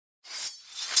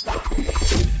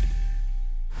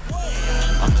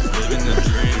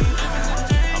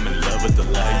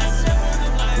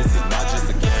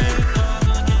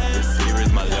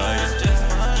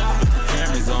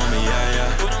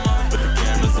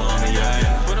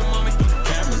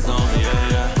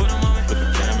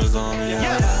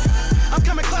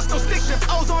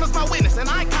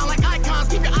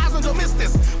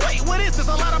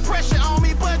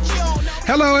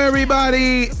Hello,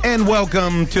 everybody, and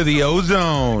welcome to the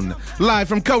Ozone. Live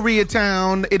from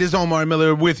Koreatown, it is Omar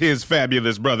Miller with his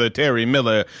fabulous brother, Terry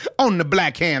Miller. On the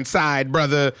black-hand side,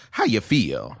 brother, how you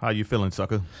feel? How you feeling,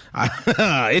 sucker?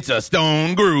 It's a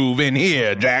stone groove in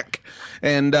here, Jack.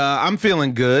 And I'm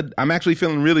feeling good. I'm actually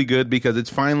feeling really good because it's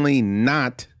finally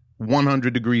not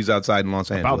 100 degrees outside in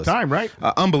Los Angeles. About time, right?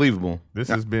 Unbelievable. This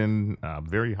has been a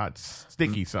very hot,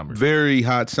 sticky summer. Very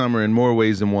hot summer in more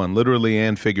ways than one, literally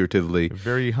and figuratively.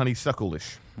 Very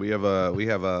honeysuckle-ish. We have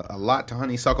a lot to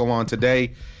honeysuckle on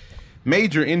today.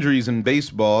 Major injuries in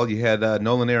baseball. You had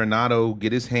Nolan Arenado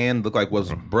get his hand look like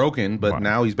was broken, but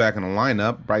now he's back in the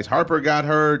lineup. Bryce Harper got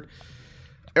hurt.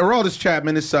 Aroldis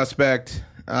Chapman is suspect.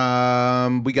 We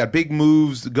got big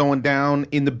moves going down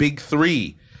in the big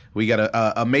three. We got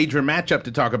a major matchup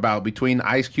to talk about between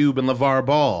Ice Cube and LeVar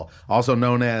Ball, also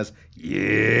known as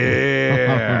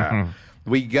Yeah.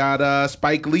 We got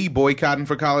Spike Lee boycotting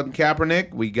for Colin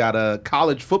Kaepernick. We got a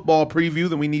college football preview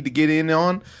that we need to get in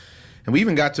on. And we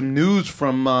even got some news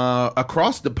from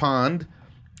across the pond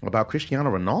about Cristiano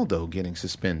Ronaldo getting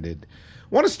suspended.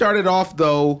 Want to start it off,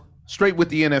 though, straight with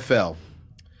the NFL.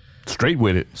 Straight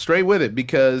with it,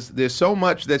 because there's so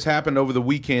much that's happened over the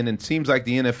weekend, and it seems like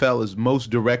the NFL is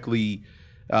most directly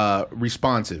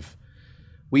responsive.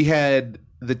 We had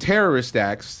the terrorist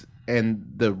acts and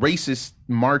the racist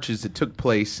marches that took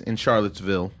place in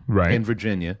Charlottesville, in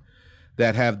Virginia,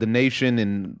 that have the nation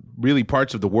and really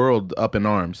parts of the world up in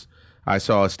arms. I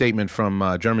saw a statement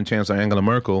from German Chancellor Angela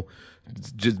Merkel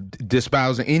just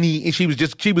espousing she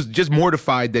was just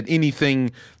mortified that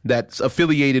anything that's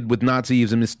affiliated with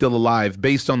Nazism is still alive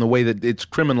based on the way that it's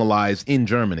criminalized in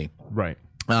Germany. Right.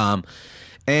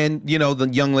 And, you know, the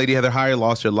young lady, Heather Heyer,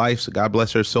 lost her life, so God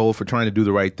bless her soul for trying to do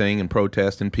the right thing and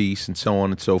protest and peace and so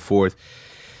on and so forth.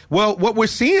 Well, what we're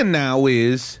seeing now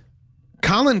is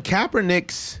Colin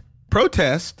Kaepernick's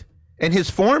protest and his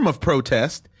form of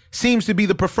protest seems to be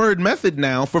the preferred method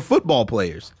now for football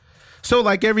players. So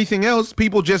like everything else,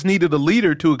 people just needed a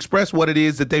leader to express what it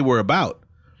is that they were about.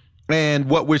 And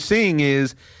what we're seeing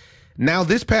is now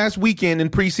this past weekend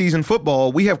in preseason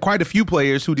football, we have quite a few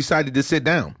players who decided to sit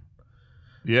down.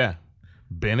 Yeah.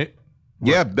 Bennett.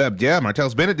 Yeah,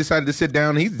 Martellus Bennett decided to sit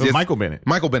down. He's just Michael Bennett.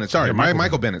 Michael Bennett, sorry. Yeah,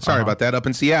 Michael Bennett. Sorry about that, up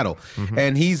in Seattle. Mm-hmm.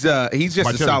 And he's just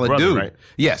Martellus' a solid brother, dude. right?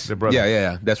 Yes.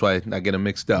 Yeah. That's why I get him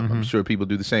mixed up. I'm sure people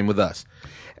do the same with us.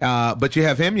 But you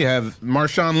have him. You have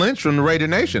Marshawn Lynch from the Raider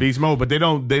Nation. Beast Mode, but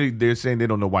they're saying they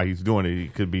don't know why he's doing it. He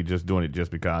could be just doing it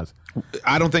just because.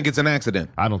 I don't think it's an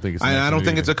accident. I don't think it's an accident. I don't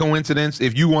think it's a coincidence.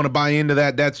 If you want to buy into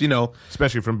that, that's,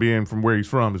 especially from being from where he's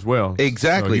from as well.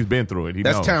 Exactly. So he's been through it.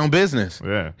 That's knows. Town business.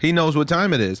 Yeah. He knows what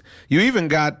time it is. You even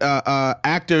got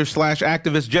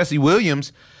actor/activist Jesse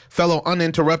Williams, fellow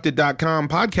uninterrupted.com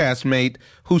podcast mate,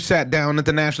 who sat down at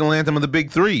the national anthem of the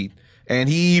Big Three. And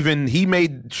he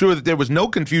made sure that there was no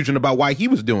confusion about why he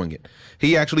was doing it.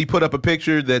 He actually put up a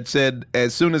picture that said,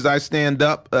 as soon as you stand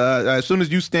up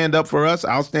for us,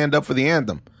 I'll stand up for the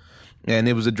anthem. And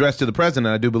it was addressed to the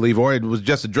president, I do believe, or it was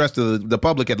just addressed to the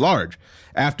public at large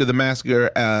after the massacre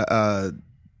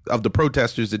of the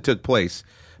protesters that took place.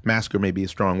 Massacre may be a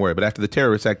strong word, but after the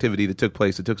terrorist activity that took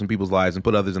place, that took some people's lives and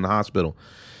put others in the hospital.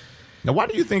 Now, why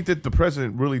do you think that the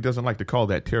president really doesn't like to call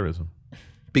that terrorism?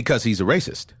 Because he's a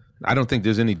racist. I don't think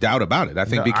there's any doubt about it. I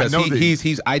think because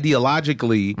he's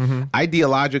ideologically,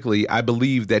 I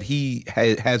believe that he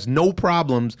has no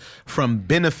problems from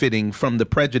benefiting from the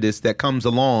prejudice that comes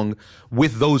along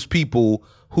with those people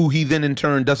who he then in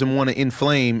turn doesn't want to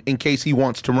inflame in case he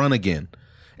wants to run again.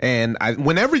 And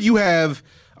whenever you have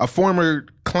a former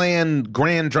Klan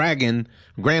Grand Dragon,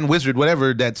 Grand Wizard,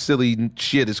 whatever that silly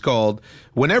shit is called,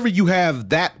 whenever you have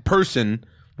that person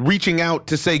reaching out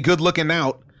to say good looking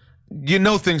out,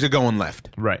 things are going left.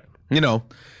 Right.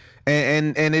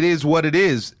 And it is what it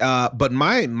is. But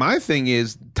my thing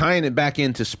is tying it back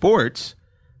into sports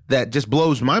that just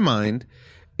blows my mind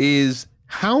is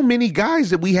how many guys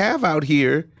that we have out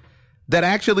here that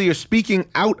actually are speaking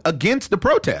out against the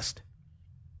protest.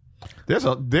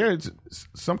 There's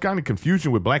some kind of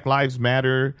confusion with Black Lives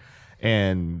Matter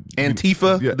and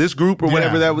Antifa, this group or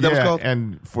whatever that was called.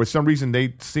 And for some reason,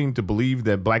 they seem to believe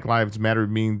that Black Lives Matter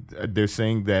mean they're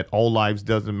saying that all lives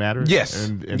doesn't matter. Yes,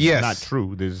 and it's not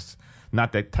true. There's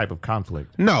not that type of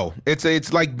conflict. No,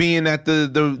 it's like being at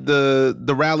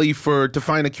the rally to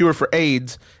find a cure for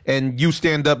AIDS, and you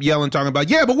stand up yelling, talking about,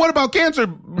 yeah, but what about cancer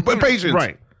patients?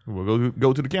 Right. We'll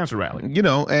go to the cancer rally.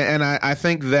 And I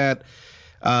think that.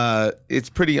 It's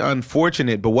pretty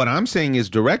unfortunate, but what I'm saying is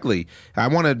directly, I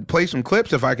want to play some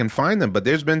clips if I can find them, but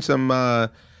there's been some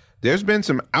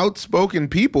outspoken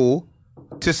people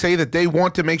to say that they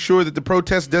want to make sure that the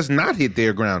protest does not hit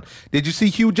their ground. Did you see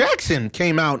Hugh Jackson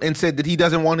came out and said that he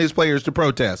doesn't want his players to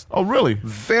protest? Oh, really?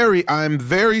 I'm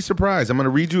very surprised. I'm going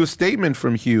to read you a statement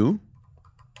from Hugh.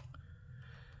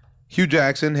 Hugh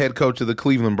Jackson, head coach of the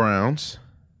Cleveland Browns.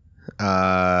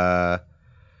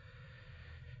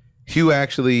 Hugh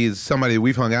actually is somebody that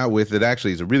we've hung out with that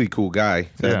actually is a really cool guy.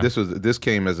 Yeah. This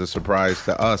came as a surprise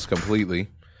to us completely.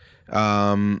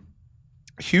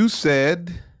 Hugh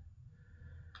said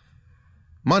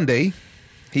Monday,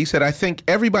 he said, I think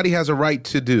everybody has a right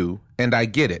to do, and I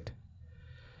get it.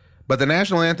 But the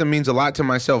national anthem means a lot to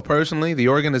myself personally, the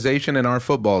organization, and our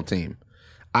football team.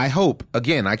 I hope,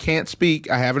 again, I can't speak.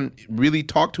 I haven't really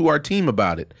talked to our team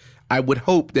about it. I would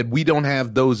hope that we don't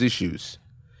have those issues.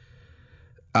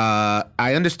 I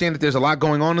understand that there's a lot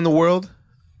going on in the world.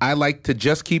 I like to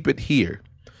just keep it here.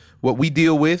 What we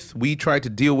deal with, we try to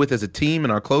deal with as a team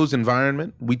in our closed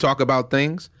environment. We talk about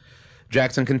things.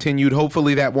 Jackson continued,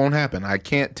 hopefully that won't happen. I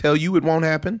can't tell you it won't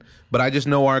happen, but I just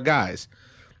know our guys.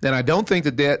 And I don't think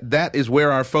that is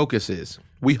where our focus is.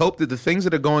 We hope that the things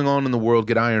that are going on in the world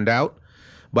get ironed out,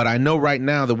 but I know right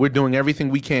now that we're doing everything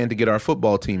we can to get our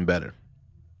football team better.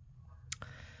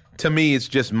 To me, it's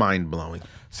just mind-blowing.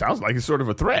 Sounds like it's sort of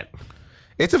a threat.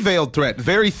 It's a veiled threat,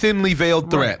 very thinly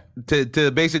veiled threat, to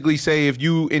basically say if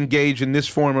you engage in this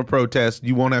form of protest,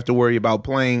 you won't have to worry about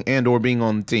playing and or being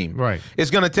on the team. Right. It's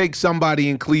going to take somebody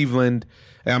in Cleveland.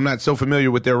 I'm not so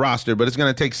familiar with their roster, but it's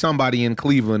going to take somebody in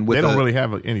Cleveland. They don't really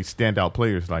have any standout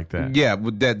players like that. Yeah,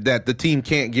 that the team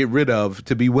can't get rid of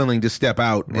to be willing to step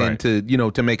out and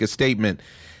to make a statement.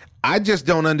 I just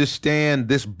don't understand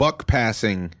this buck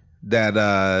passing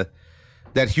that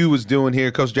Hugh was doing here,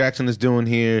 Coach Jackson is doing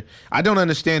here. I don't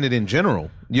understand it in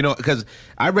general, because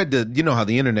I read how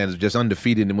the internet is just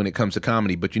undefeated when it comes to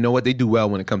comedy, but you know what? They do well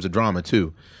when it comes to drama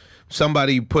too.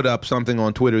 Somebody put up something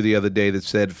on Twitter the other day that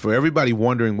said, for everybody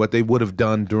wondering what they would have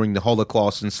done during the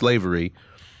Holocaust and slavery,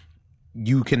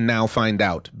 you can now find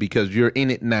out because you're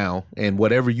in it now, and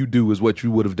whatever you do is what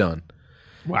you would have done.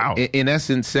 Wow. In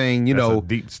essence saying, That's a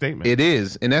deep statement. It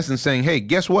is. In essence saying, hey,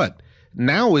 guess what?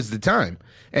 Now is the time.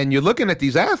 And you're looking at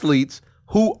these athletes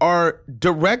who are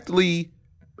directly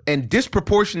and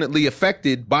disproportionately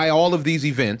affected by all of these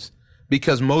events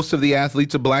because most of the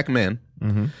athletes are black men.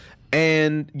 Mm-hmm.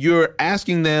 And you're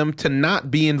asking them to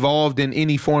not be involved in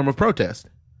any form of protest.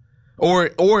 Or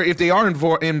if they are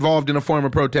involved in a form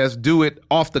of protest, do it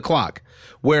off the clock.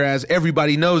 Whereas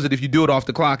everybody knows that if you do it off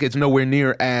the clock, it's nowhere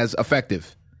near as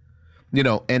effective.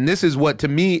 And this is what to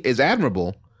me is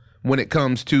admirable when it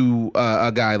comes to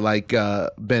a guy like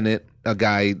Bennett, a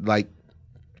guy like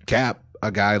Cap,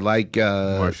 a guy like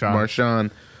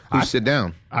Marshawn, who sit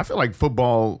down. I feel like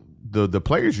football, the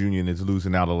players union is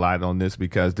losing out a lot on this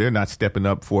because they're not stepping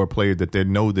up for a player that they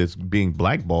know that's being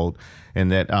blackballed,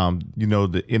 and that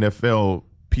the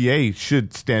NFLPA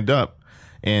should stand up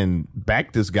and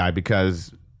back this guy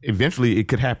because eventually it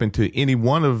could happen to any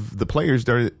one of the players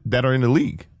that are in the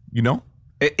league.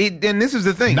 And this is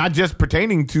the thing. Not just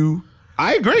pertaining to...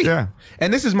 I agree. Yeah.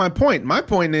 And this is my point. My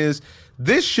point is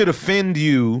this should offend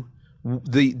you.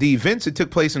 The events that took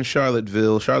place in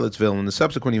Charlottesville, and the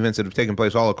subsequent events that have taken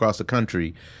place all across the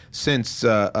country since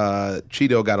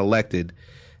Cheeto got elected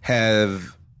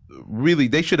have really,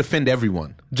 they should offend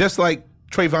everyone. Just like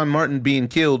Trayvon Martin being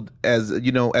killed as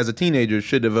a teenager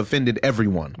should have offended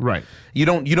everyone. Right. You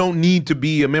don't need to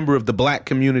be a member of the black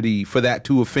community for that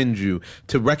to offend you,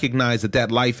 to recognize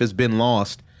that life has been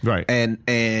lost. Right. And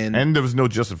there was no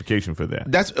justification for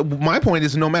that. That's my point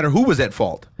is no matter who was at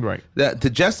fault. Right. That to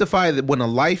justify that when a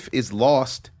life is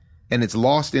lost and it's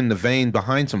lost in the vein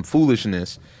behind some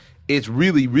foolishness, it's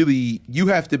really, really, you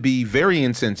have to be very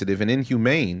insensitive and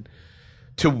inhumane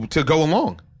to go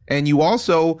along. And you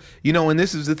also, and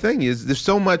this is the thing, is there's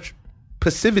so much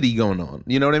passivity going on.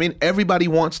 You know what I mean? Everybody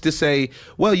wants to say,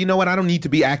 well, you know what? I don't need to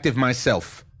be active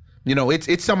myself.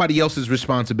 It's somebody else's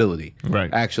responsibility.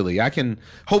 Right. Actually,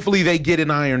 hopefully they get it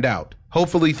ironed out.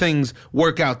 Hopefully things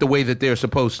work out the way that they're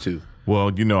supposed to.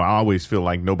 Well, I always feel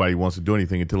like nobody wants to do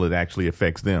anything until it actually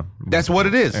affects them. That's what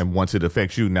it is. And once it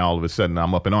affects you, now all of a sudden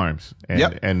I'm up in arms. And,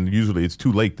 yep. And usually it's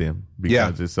too late then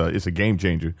because it's a game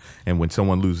changer. And when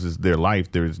someone loses their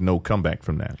life, there is no comeback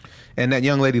from that. And that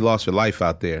young lady lost her life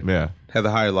out there. Yeah. Heather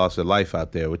Heyer lost her life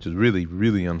out there, which is really,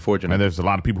 really unfortunate. And there's a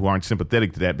lot of people who aren't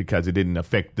sympathetic to that because it didn't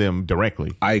affect them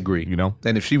directly. I agree.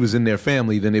 And if she was in their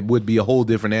family, then it would be a whole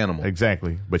different animal.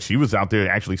 Exactly. But she was out there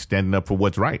actually standing up for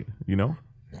what's right,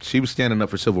 She was standing up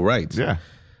for civil rights. Yeah.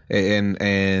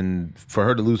 And for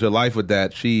her to lose her life with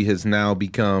that, she has now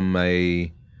become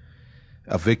a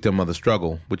victim of the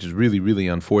struggle, which is really, really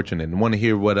unfortunate. And want to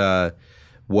hear what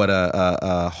what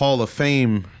a Hall of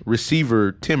Fame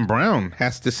receiver Tim Brown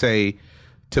has to say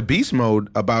to Beast Mode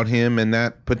about him and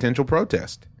that potential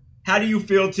protest. How do you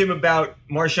feel, Tim, about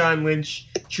Marshawn Lynch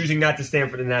choosing not to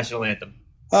stand for the national anthem?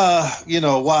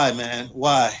 Why, man?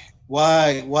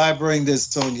 Why bring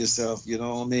this on yourself?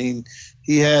 I mean,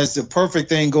 he has the perfect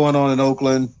thing going on in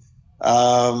Oakland.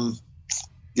 Why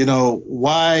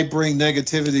bring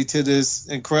negativity to this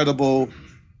incredible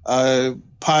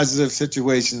positive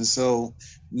situation? So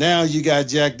now you got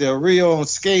Jack Del Rio on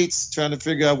skates trying to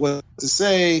figure out what to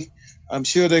say. I'm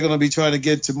sure they're going to be trying to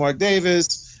get to Mark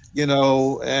Davis,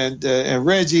 and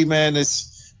Reggie, man.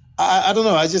 I don't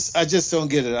know. I just don't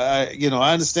get it.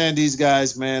 I understand these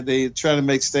guys, man. They try to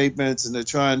make statements and they're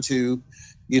trying to,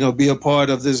 be a part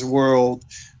of this world.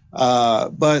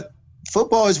 But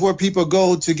football is where people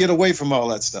go to get away from all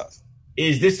that stuff.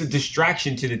 Is this a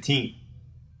distraction to the team?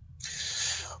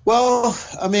 Well,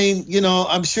 I mean,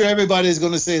 I'm sure everybody is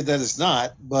going to say that it's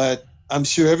not, but I'm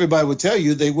sure everybody would tell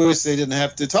you they wish they didn't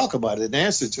have to talk about it and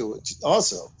answer to it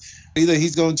also. Either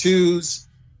he's going to choose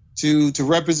to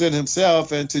represent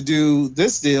himself and to do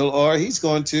this deal, or he's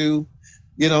going to,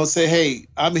 say, hey,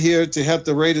 I'm here to help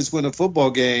the Raiders win a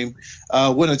football game,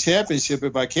 win a championship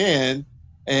if I can.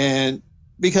 And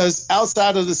because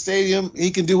outside of the stadium,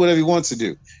 he can do whatever he wants to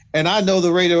do. And I know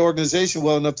the Raider organization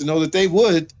well enough to know that they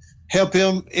would help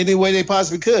him any way they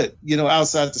possibly could,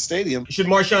 outside the stadium. Should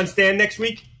Marshawn stand next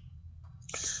week?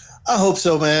 I hope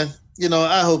so, man.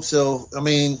 I hope so. I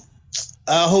mean,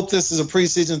 I hope this is a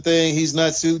preseason thing. He's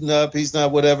not suiting up. He's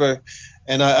not whatever.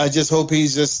 And I just hope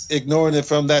he's just ignoring it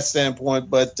from that standpoint.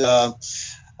 But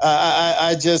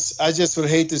I just would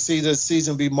hate to see this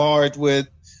season be marred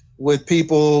with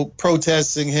people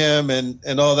protesting him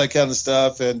and all that kind of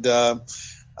stuff. And,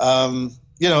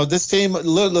 this team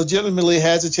legitimately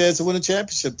has a chance to win a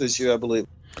championship this year, I believe.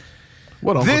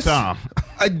 What Uncle Tom?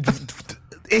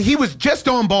 He was just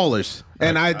on Ballers.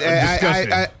 And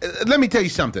I let me tell you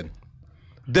something.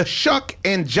 The shuck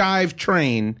and jive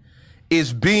train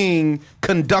is being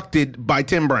conducted by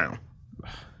Tim Brown,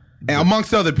 and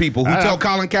amongst other people who tell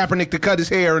Colin Kaepernick to cut his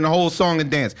hair and the whole song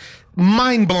and dance.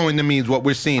 Mind-blowing to me is what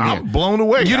we're seeing here. I'm blown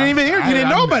away. You didn't even hear it. You didn't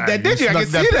know about that, did you? I can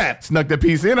see that. Snuck that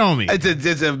piece in on me.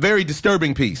 It's a very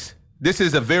disturbing piece. This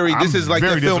is like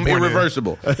the film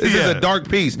Irreversible. This is a dark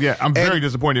piece. Yeah, I'm very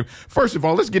disappointed. First of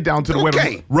all, let's get down to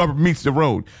the rubber meets the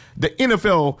road. The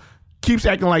NFL keeps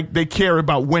acting like they care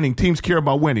about winning. Teams care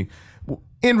about winning.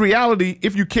 In reality,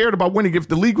 if you cared about winning, if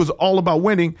the league was all about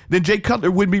winning, then Jay Cutler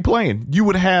wouldn't be playing. You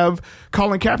would have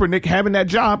Colin Kaepernick having that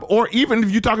job, or even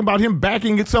if you're talking about him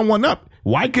backing someone up,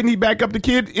 why couldn't he back up the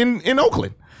kid in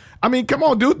Oakland? I mean, come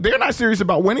on, dude. They're not serious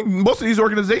about winning. Most of these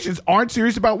organizations aren't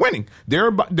serious about winning.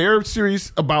 They're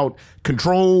serious about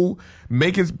control,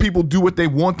 making people do what they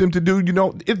want them to do.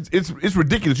 It's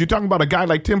ridiculous. You're talking about a guy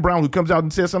like Tim Brown who comes out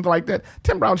and says something like that.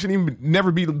 Tim Brown shouldn't even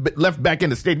never be left back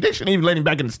in the stadium. They shouldn't even let him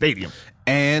back in the stadium.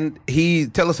 And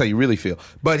tell us how you really feel.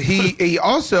 But he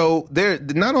also, they're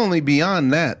not only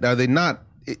beyond that, are they not,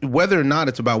 whether or not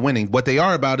it's about winning, what they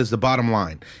are about is the bottom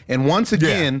line. And once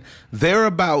again, they're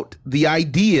about the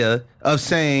idea of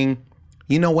saying,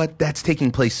 you know what, that's taking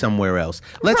place somewhere else.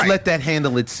 Let's let that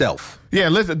handle itself. Yeah,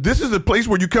 listen, this is a place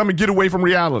where you come and get away from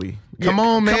reality. Come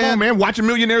on, man. Watching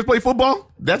millionaires play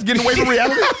football? That's getting away from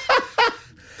reality?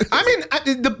 I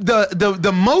mean,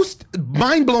 the most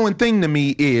mind-blowing thing to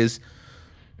me is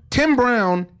Tim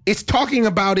Brown is talking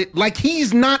about it like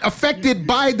he's not affected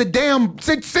by the damn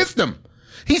system.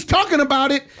 He's talking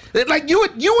about it like you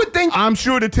would think. I'm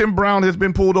sure that Tim Brown has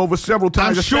been pulled over several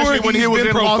times, especially when he was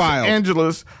in Los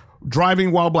Angeles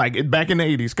driving while black back in the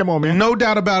 80s. Come on, man. No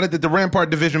doubt about it that the Rampart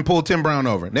division pulled Tim Brown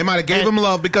over. They might have gave him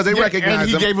love because they recognized him. And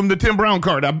he gave him the Tim Brown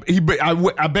card.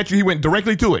 I bet you he went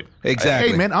directly to it.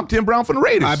 Exactly. Hey, man, I'm Tim Brown from the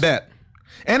Raiders. I bet.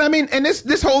 And I mean, and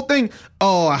this whole thing,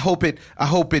 I hope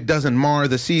it doesn't mar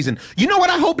the season. You know what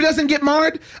I hope doesn't get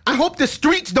marred? I hope the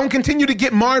streets don't continue to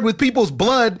get marred with people's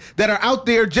blood that are out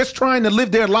there just trying to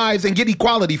live their lives and get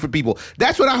equality for people.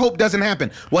 That's what I hope doesn't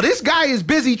happen. Well, this guy is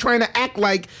busy trying to act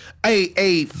like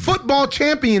a football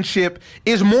championship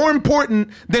is more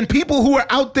important than people who are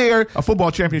out there a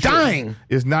football championship dying.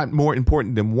 Is not more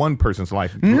important than one person's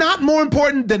life. Not more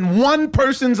important than one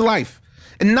person's life.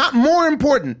 And not more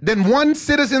important than one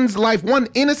citizen's life, one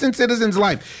innocent citizen's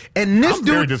life. And this I'm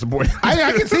very disappointed.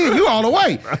 I can see it. You all the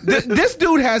way. This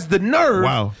dude has the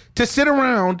nerve to sit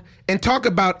around and talk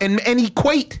about and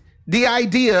equate the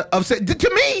idea of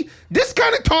to me, this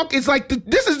kind of talk is like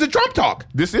this is the Trump talk.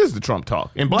 This is the Trump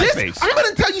talk in blackface. I'm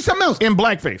going to tell you something else. In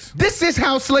blackface. This is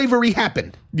how slavery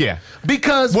happened. Yeah.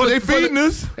 Because they feeding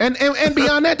us. And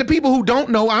beyond that, the people who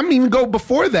don't know, I'm even go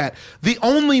before that. The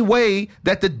only way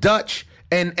that the Dutch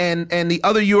and the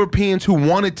other Europeans who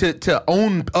wanted to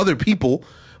own other people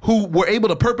who were able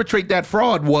to perpetrate that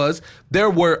fraud was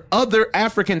there were other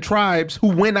African tribes who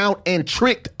went out and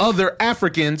tricked other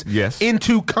Africans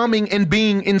into coming and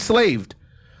being enslaved.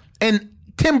 And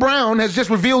Tim Brown has just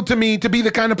revealed to me to be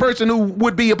the kind of person who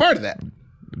would be a part of that.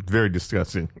 Very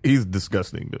disgusting. He's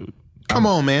disgusting, dude. Come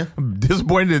on, man. I'm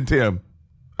disappointed in Tim.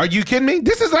 Are you kidding me?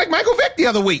 This is like Michael Vick the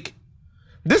other week.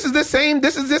 This is the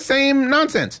same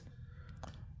nonsense.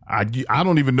 I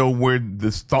don't even know where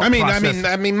this thought process...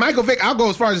 I mean, Michael Vick, I'll go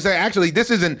as far as to say, actually, this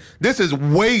is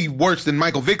way worse than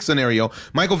Michael Vick's scenario.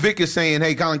 Michael Vick is saying,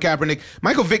 hey, Colin Kaepernick,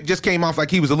 Michael Vick just came off like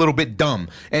he was a little bit dumb.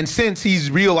 And since he's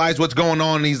realized what's going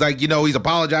on, he's like, he's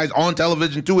apologized on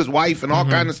television to his wife and all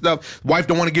kind of stuff. Wife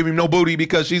don't want to give him no booty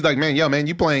because she's like, man,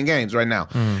 you playing games right now.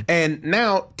 And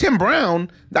now Tim Brown,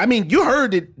 I mean, you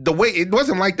heard it the way, it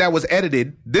wasn't like that was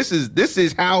edited. This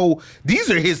is how,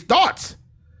 these are his thoughts.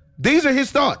 These are his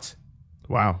thoughts.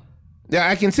 Wow. Yeah,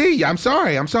 I can see you. I'm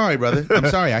sorry, brother. I'm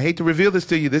sorry. I hate to reveal this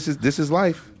to you. This is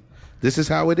life. This is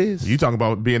how it is. You talking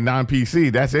about being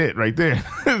non-PC? That's it right there.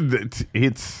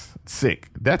 It's sick.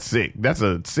 That's sick. That's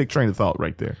a sick train of thought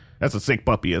right there. That's a sick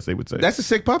puppy, as they would say. That's a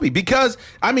sick puppy because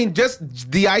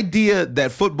just the idea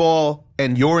that football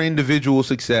and your individual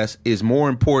success is more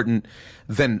important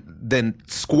than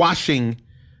squashing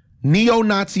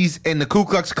neo-Nazis and the Ku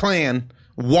Klux Klan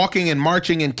walking and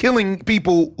marching and killing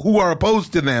people who are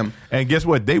opposed to them. And guess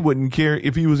what? They wouldn't care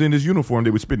if he was in his uniform.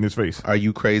 They would spit in his face. Are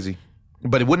you crazy?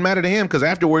 But it wouldn't matter to him because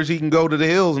afterwards he can go to the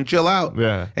hills and chill out.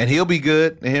 Yeah. And he'll be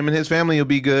good. And him and his family will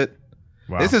be good.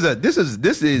 Wow. This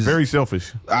is very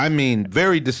selfish. I mean,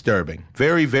 very disturbing.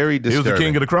 Very, very disturbing. He was the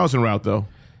king of the crossing route, though.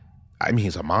 I mean,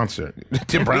 he's a monster.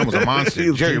 Tim Brown was a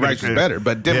monster. Jerry Rice was better,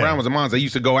 but Tim Brown was a monster. He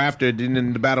used to go after it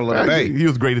in the Battle of the Bay. He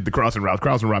was great at the crossing route.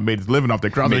 Crossing route made his living off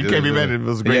that crossing. He can't be mad at it. It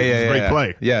was a great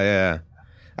play. Yeah.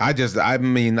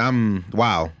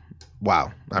 Wow.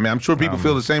 I mean, I'm sure people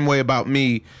feel the same way about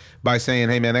me by saying,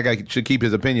 hey, man, that guy should keep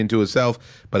his opinion to himself.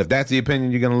 But if that's the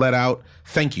opinion you're going to let out,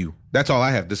 thank you. That's all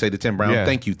I have to say to Tim Brown. Yeah.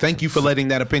 Thank you. Thank you for letting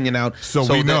that opinion out so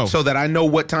that I know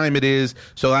what time it is,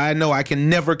 so I know I can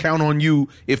never count on you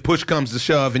if push comes to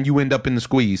shove and you end up in the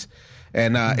squeeze.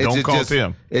 And don't call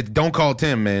Tim. Don't call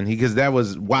Tim, man, because that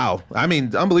was, wow. I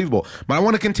mean, unbelievable. But I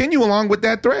want to continue along with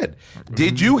that thread.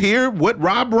 Did you hear what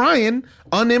Rob Ryan,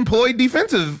 unemployed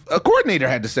defensive coordinator,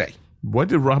 had to say? What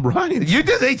did Rob Ryan say? You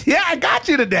just, I got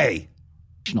you today.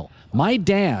 My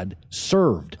dad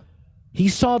served. He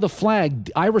saw the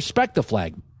flag. I respect the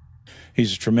flag.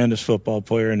 He's a tremendous football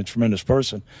player and a tremendous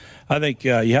person. I think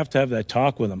you have to have that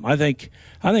talk with him. I think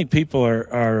people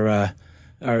are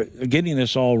getting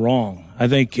this all wrong. I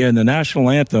think the national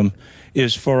anthem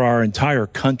is for our entire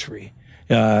country.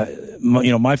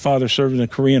 My father served in the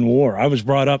Korean War. I was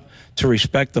brought up to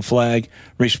respect the flag,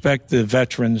 respect the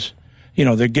veterans.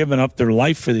 They're giving up their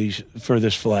life for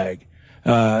this flag.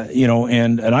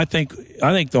 And I think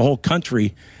the whole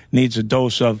country needs a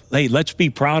dose of, hey, let's be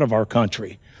proud of our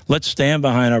country. Let's stand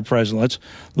behind our president.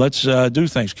 Let's do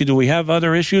things. Do we have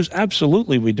other issues?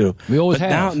 Absolutely we do. We always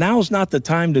have. Now's not the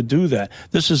time to do that.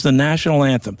 This is the national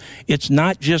anthem. It's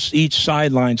not just each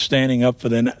sideline standing up for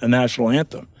the national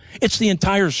anthem. It's the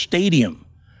entire stadium.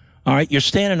 All right, you're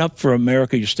standing up for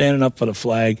America. You're standing up for the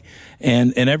flag,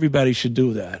 and everybody should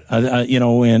do that.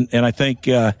 And I think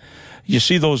you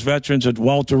see those veterans at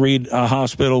Walter Reed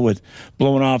Hospital with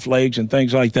blown off legs and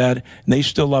things like that, and they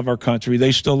still love our country.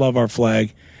 They still love our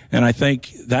flag, and I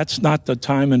think that's not the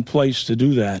time and place to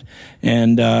do that.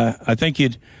 And I think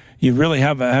you really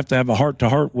have to have a heart to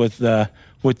heart with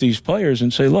these players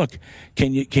and say, look,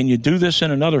 can you do this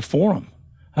in another forum?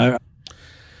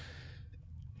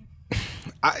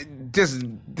 This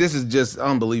is just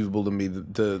unbelievable to me.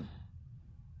 The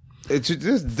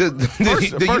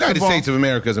United States of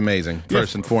America is amazing,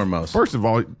 first and foremost. First of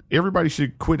all, everybody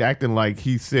should quit acting like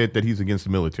he said that he's against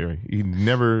the military. He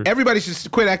never. Everybody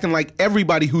should quit acting like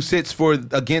everybody who sits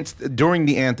during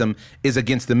the anthem is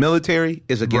against the military,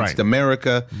 is against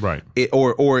America, right?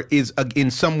 Or is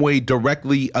in some way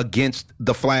directly against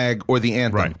the flag or the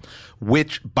anthem. Right.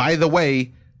 Which, by the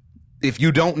way, if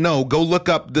you don't know, go look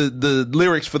up the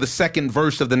lyrics for the second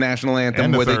verse of the national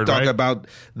anthem where they talk about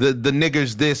the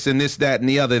niggers this and this, that, and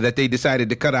the other that they decided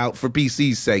to cut out for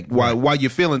PC's sake while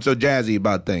you're feeling so jazzy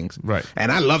about things. Right.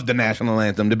 And I love the national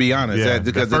anthem, to be honest. Yeah,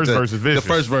 because the first verse is vicious. The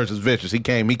first verse is vicious. He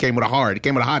came with a hard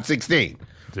 16.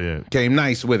 Came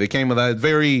nice with it. Came with a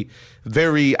very,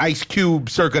 very Ice Cube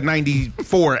circa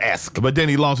 94-esque. But then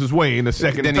he lost his way in the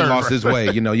second. Then he lost his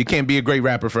way. You can't be a great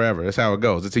rapper forever. That's how it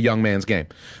goes. It's a young man's game.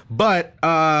 But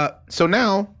so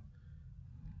now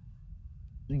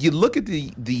you look at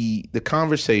the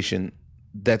conversation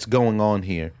that's going on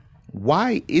here.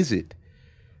 Why is it?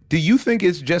 Do you think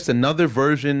it's just another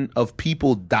version of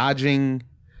people dodging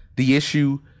the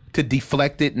issue to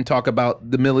deflect it and talk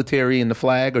about the military and the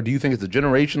flag? Or do you think it's a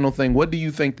generational thing? What do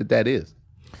you think that is?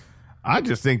 I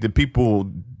just think that people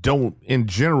don't, in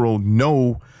general,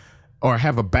 know or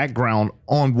have a background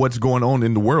on what's going on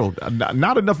in the world.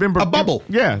 Not enough. A bubble.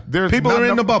 Yeah. People are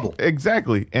in the bubble.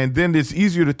 Exactly. And then it's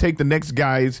easier to take the next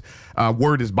guy's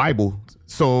word as Bible.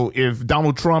 So if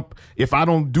Donald Trump, if I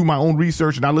don't do my own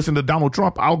research and I listen to Donald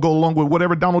Trump, I'll go along with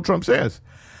whatever Donald Trump says.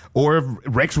 Or if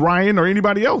Rex Ryan or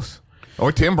anybody else.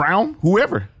 Or Tim Brown,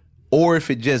 whoever. Or if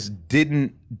it just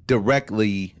didn't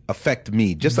directly affect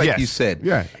me, just like you said.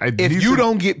 Yeah. If you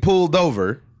don't get pulled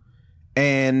over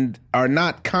and are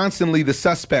not constantly the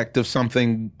suspect of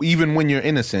something, even when you're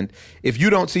innocent, if you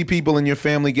don't see people in your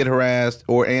family get harassed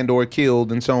or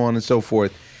killed and so on and so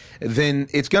forth, then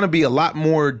it's going to be a lot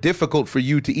more difficult for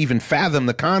you to even fathom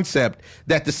the concept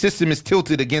that the system is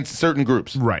tilted against certain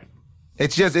groups. Right.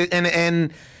 It's just,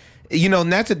 and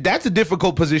that's a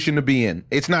difficult position to be in.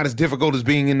 It's not as difficult as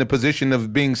being in the position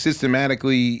of being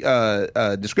systematically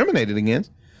discriminated against,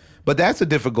 but that's a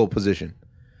difficult position.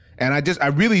 And I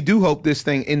really do hope this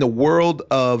thing, in the world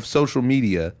of social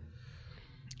media,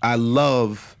 I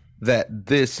love that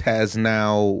this has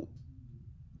now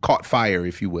caught fire,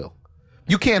 if you will.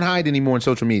 You can't hide anymore in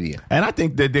social media. And I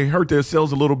think that they hurt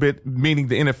themselves a little bit, meaning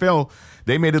the NFL,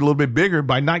 they made it a little bit bigger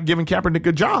by not giving Kaepernick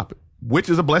a job, which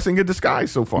is a blessing in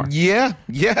disguise so far. Yeah,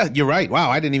 you're right.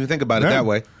 Wow, I didn't even think about it that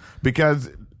way. Because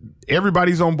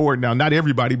everybody's on board now. Not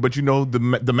everybody, but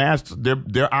the mass,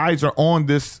 their eyes are on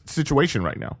this situation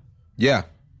right now. Yeah,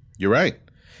 you're right.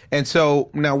 And so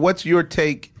now what's your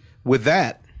take with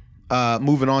that,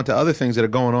 moving on to other things that are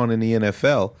going on in the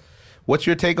NFL? What's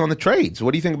your take on the trades?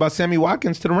 What do you think about Sammy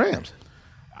Watkins to the Rams?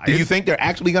 Do you think they're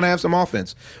actually going to have some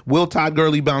offense? Will Todd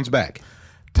Gurley bounce back?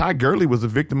 Todd Gurley was a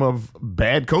victim of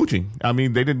bad coaching. I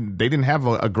mean, they didn't have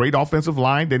a great offensive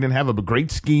line. They didn't have a great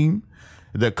scheme.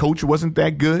 The coach wasn't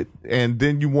that good. And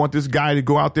then you want this guy to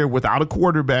go out there without a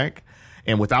quarterback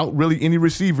and without really any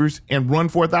receivers and run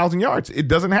for 1,000 yards. It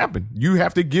doesn't happen. You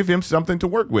have to give him something to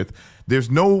work with. There's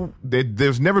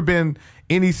never been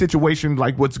any situation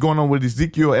like what's going on with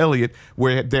Ezekiel Elliott,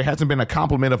 where there hasn't been a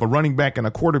complement of a running back and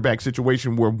a quarterback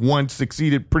situation where one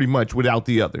succeeded pretty much without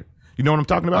the other. You know what I'm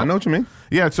talking about? I know what you mean.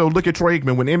 Yeah, so look at Troy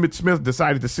Aikman. When Emmitt Smith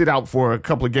decided to sit out for a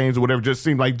couple of games or whatever, just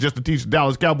seemed like just to teach the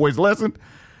Dallas Cowboys a lesson,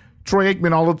 Troy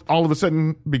Aikman all of a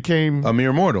sudden became a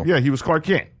mere mortal. Yeah, he was Clark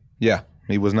Kent. Yeah,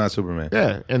 he was not Superman.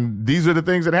 Yeah, and these are the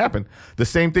things that happen. The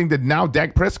same thing that now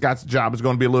Dak Prescott's job is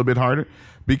going to be a little bit harder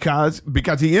because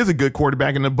he is a good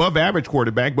quarterback, an above average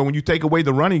quarterback, but when you take away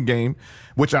the running game,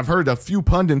 which I've heard a few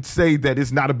pundits say that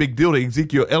it's not a big deal to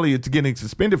Ezekiel Elliott's getting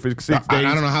suspended for 6 days. I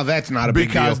don't know how that's not a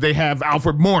big deal. Because they have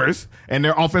Alfred Morris and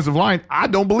their offensive line. I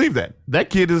don't believe that. That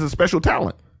kid is a special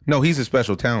talent. No, he's a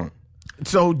special talent.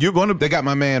 So you're going to. They got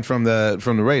my man from the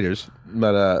Raiders,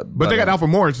 but they got Alfred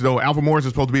Morris though. Alfred Morris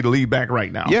is supposed to be the lead back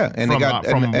right now. Yeah, and from, they got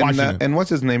from Washington. And what's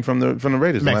his name from the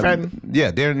Raiders? McFadden. Yeah,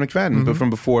 Darren McFadden, but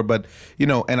from before. But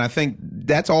and I think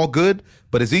that's all good.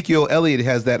 But Ezekiel Elliott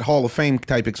has that Hall of Fame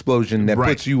type explosion that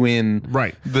puts you in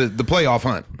the playoff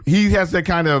hunt. He has that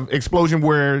kind of explosion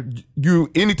where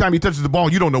anytime he touches the ball,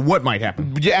 you don't know what might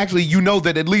happen. Yeah, actually, you know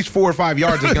that at least 4 or 5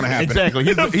 yards is going to happen. Exactly.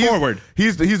 He's forward.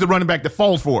 He's the running back that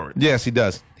falls forward. Yes, he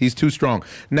does. He's too strong.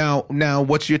 Now,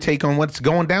 what's your take on what's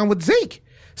going down with Zeke?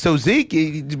 So Zeke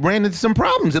ran into some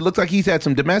problems. It looks like he's had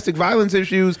some domestic violence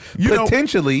issues,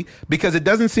 potentially, because it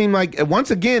doesn't seem like,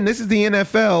 once again, this is the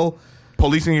NFL.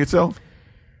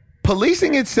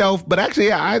 Policing itself, but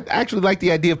actually, I actually like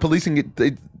the idea of policing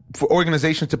it for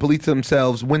organizations to police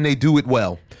themselves when they do it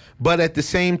well. But at the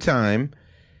same time,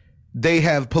 they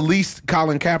have policed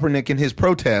Colin Kaepernick in his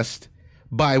protest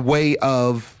by way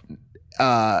of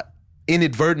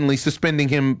inadvertently suspending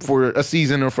him for a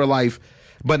season or for life,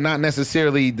 but not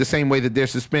necessarily the same way that they're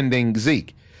suspending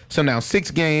Zeke. So now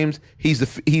 6 games,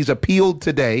 he's appealed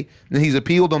today, and he's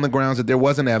appealed on the grounds that there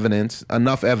wasn't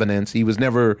enough evidence. He was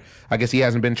never, I guess he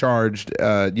hasn't been charged,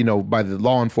 by the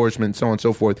law enforcement, so on and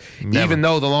so forth. Never. Even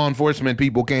though the law enforcement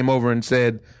people came over and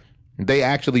said they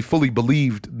actually fully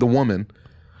believed the woman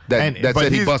that but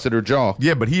said he he's- busted her jaw.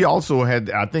 Yeah, but he also had,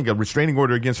 I think, a restraining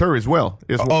order against her as well.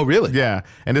 Oh, really? Yeah,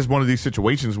 and it's one of these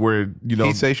situations where, you know,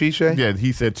 He say, she say? Yeah,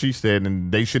 he said, she said,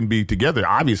 and they shouldn't be together,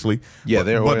 obviously. Yeah,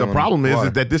 they're But the oiling problem is water.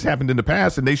 that this happened in the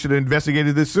past, and they should have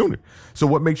investigated this sooner. So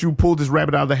what makes you pull this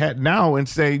rabbit out of the hat now and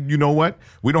say, you know what,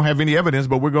 we don't have any evidence,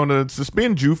 but we're going to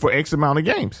suspend you for X amount of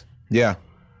games? Yeah.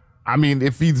 I mean,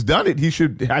 if he's done it, he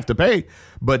should have to pay.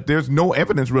 But there's no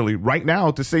evidence really right now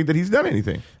to say that he's done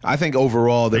anything. I think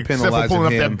overall they're Except for penalizing pulling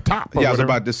up him. that top or Yeah, I was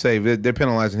whatever. about to say they're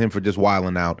penalizing him for just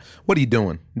wilding out. What are you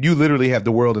doing? You literally have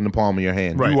the world in the palm of your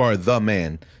hand. Right. You are the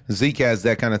man. Zeke has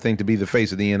that kind of thing to be the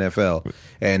face of the NFL.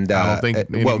 And I don't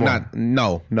think well,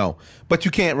 anymore. no. But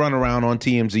you can't run around on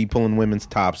TMZ pulling women's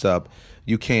tops up.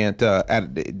 You can't.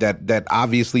 That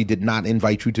obviously did not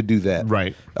invite you to do that.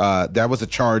 Right. That was a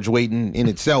charge waiting in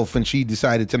itself, and she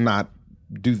decided to not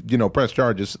press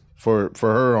charges for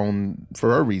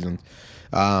her reasons.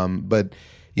 But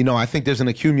I think there's an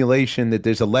accumulation, that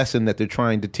there's a lesson that they're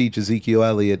trying to teach Ezekiel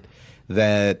Elliott,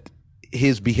 that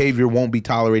his behavior won't be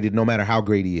tolerated no matter how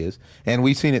great he is. And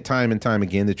we've seen it time and time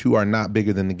again that you are not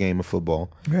bigger than the game of football.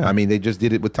 Yeah. I mean, they just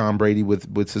did it with Tom Brady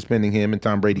with suspending him, and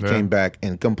Tom Brady came back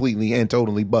and completely and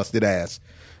totally busted ass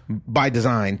by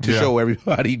design to show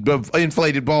everybody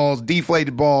inflated balls,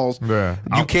 deflated balls. Yeah.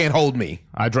 You can't hold me.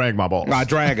 I drag my balls. I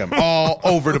drag them all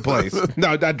over the place.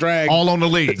 No, I drag all on the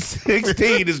league.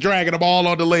 16 is dragging them all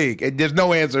on the league, and there's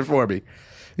no answer for me.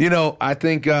 I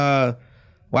think, wow,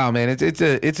 man, it's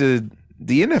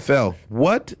the NFL.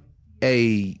 What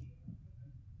a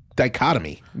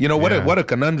dichotomy. What a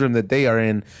conundrum that they are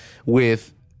in,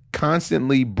 with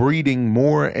constantly breeding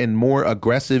more and more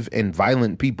aggressive and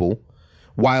violent people,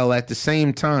 while at the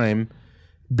same time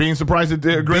Being surprised that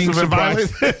they're aggressive and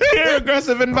violent. They're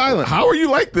aggressive and violent. How are you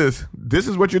like this? This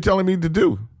is what you're telling me to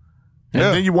do. And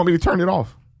then you want me to turn it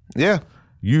off. Yeah.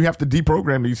 You have to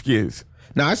deprogram these kids.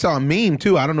 Now, I saw a meme,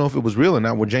 too. I don't know if it was real or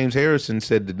not, where James Harrison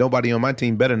said that nobody on my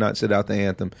team better not sit out the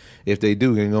anthem. If they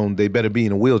do, they better be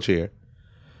in a wheelchair.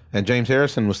 And James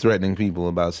Harrison was threatening people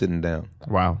about sitting down.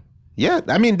 Wow. Yeah,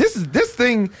 I mean, this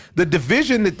thing, the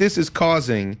division that this is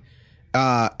causing,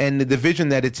 and the division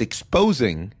that it's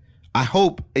exposing, I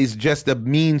hope is just a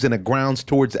means and a grounds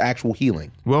towards actual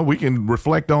healing. Well, we can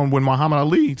reflect on when Muhammad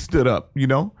Ali stood up,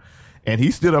 and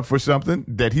he stood up for something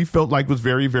that he felt like was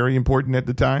very, very important at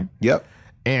the time. Yep.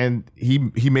 And he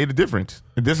made a difference.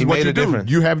 And this is what made you a do. difference.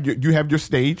 You have your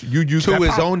stage. You use To that his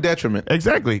power. own detriment.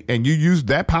 Exactly. And you use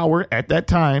that power at that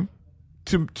time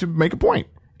to make a point.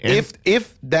 And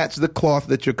If that's the cloth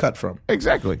that you're cut from.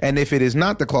 exactly. And if it is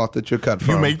not the cloth that you're cut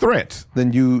from. you make threats.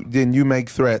 Then you make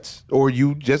threats, or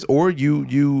you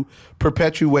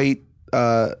perpetuate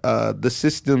the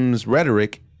system's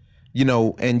rhetoric,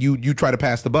 and you try to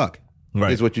pass the buck.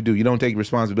 Right. Is what you do. You don't take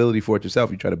responsibility for it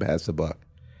yourself. You try to pass the buck.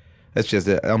 That's just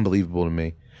unbelievable to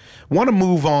me. Want to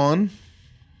move on.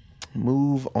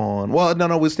 Well,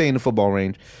 no, we'll stay in the football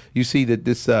range. You see that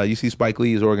you see Spike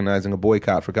Lee is organizing a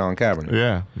boycott for Colin Kaepernick.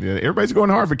 Yeah. Everybody's going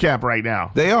hard for Cap right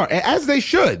now. They are, as they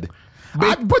should.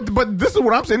 But this is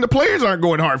what I'm saying. The players aren't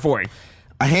going hard for him.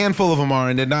 A handful of them are,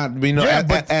 and they're not.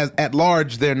 At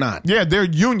large, they're not. Yeah, they're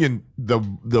union. The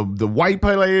white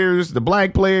players, the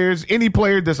black players, any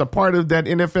player that's a part of that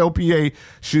NFLPA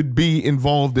should be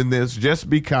involved in this, just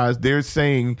because they're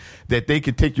saying that they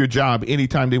can take your job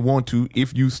anytime they want to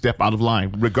if you step out of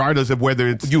line, regardless of whether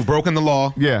it's You've broken the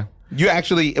law. yeah. You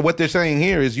actually, what they're saying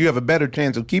here is you have a better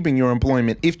chance of keeping your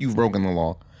employment if you've broken the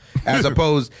law, as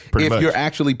opposed Pretty if much. you're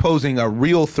actually posing a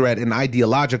real threat, an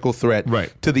ideological threat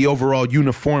Right. to the overall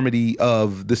uniformity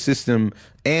of the system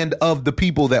and of the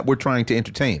people that we're trying to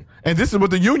entertain. And this is what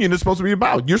the union is supposed to be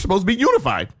about. You're supposed to be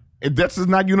unified. And that's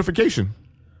not unification.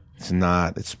 It's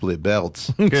not. It's split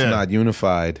belts. It's Yeah. not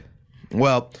unified.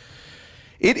 Well,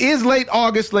 it is late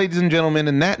August, ladies and gentlemen,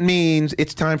 and that means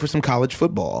it's time for some college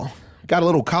football. Got a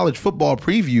little college football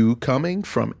preview coming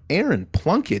from Aaron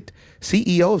Plunkett,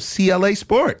 CEO of CLA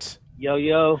Sports.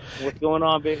 Yo, what's going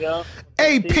on, Big O?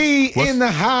 AP in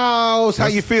the house. How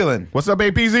you feeling? What's up,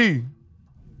 APZ?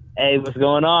 Hey, what's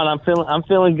going on? I'm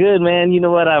feeling good, man. You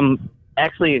know what? I'm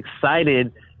actually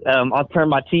excited. I'll turn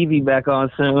my TV back on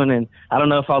soon, and I don't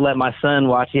know if I'll let my son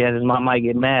watch it. His mom might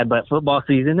get mad, but football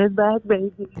season is back,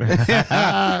 baby.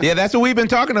 Yeah, that's what we've been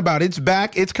talking about. It's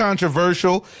back. It's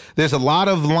controversial. There's a lot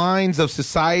of lines of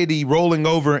society rolling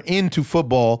over into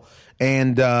football.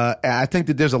 And I think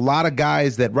that there's a lot of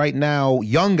guys that right now,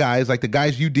 young guys, like the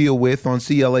guys you deal with on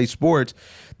CLA Sports,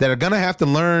 that are going to have to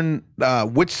learn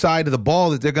which side of the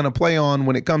ball that they're going to play on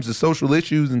when it comes to social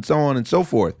issues and so on and so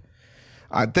forth.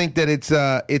 I think that it's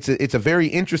a very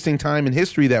interesting time in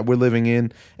history that we're living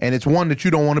in, and it's one that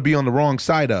you don't want to be on the wrong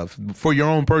side of for your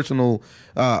own personal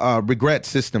regret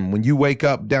system. When you wake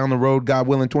up down the road, God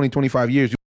willing, 20, 25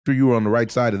 years, you were on the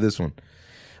right side of this one.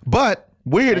 But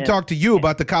we're here to talk to you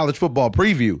about the college football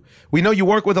preview. We know you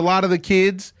work with a lot of the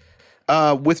kids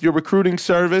with your recruiting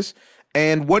service.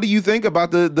 And what do you think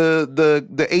about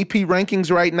the AP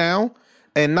rankings right now?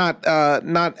 And not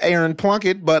Aaron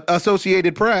Plunkett, but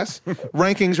Associated Press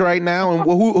rankings right now, and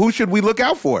who should we look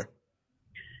out for?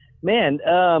 Man,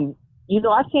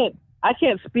 I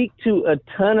can't speak to a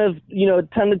ton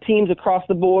of teams across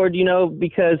the board,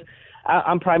 because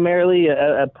I'm primarily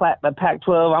a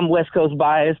Pac-12. I'm West Coast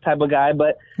biased type of guy,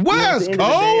 but West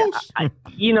Coast. I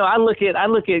look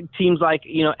at teams like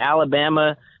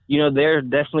Alabama. They're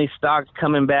definitely stocked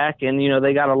coming back, and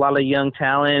they got a lot of young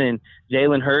talent, and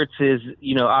Jalen Hurts is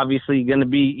obviously going to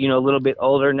be a little bit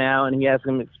older now, and he has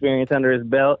some experience under his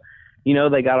belt.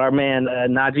 They got our man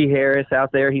Najee Harris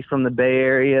out there. He's from the Bay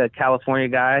Area, a California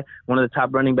guy, one of the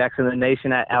top running backs in the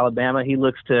nation at Alabama. He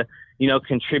looks to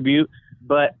contribute,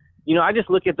 but I just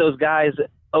look at those guys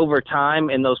over time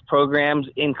and those programs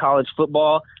in college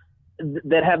football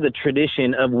that have the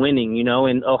tradition of winning,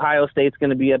 and Ohio State's going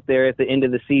to be up there at the end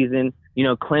of the season.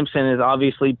 Clemson has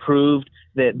obviously proved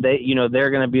that they're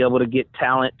going to be able to get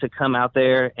talent to come out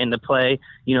there and to play,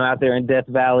 out there in Death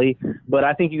Valley. But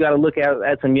I think you got to look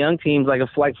at some young teams like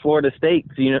Florida State,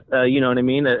 you know what I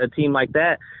mean? A team like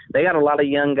that, they got a lot of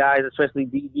young guys, especially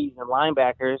DBs and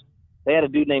linebackers. They had a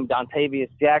dude named Dontavius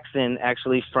Jackson,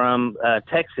 actually from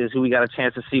Texas, who we got a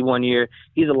chance to see one year.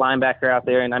 He's a linebacker out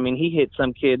there, and he hit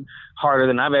some kid harder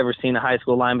than I've ever seen a high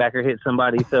school linebacker hit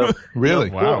somebody. So really,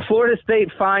 wow. Florida State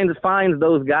finds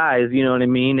those guys, you know what I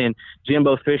mean? And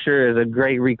Jimbo Fisher is a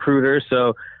great recruiter.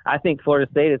 So I think Florida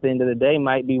State at the end of the day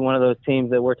might be one of those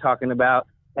teams that we're talking about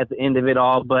at the end of it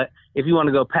all. But if you want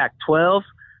to go Pac-12,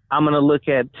 I'm going to look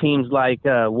at teams like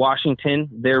Washington.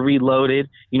 They're reloaded.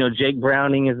 Jake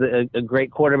Browning is a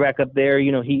great quarterback up there.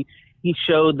 He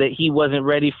showed that he wasn't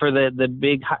ready for the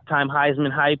big time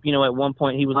Heisman hype. At one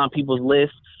point he was on people's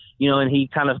lists, and he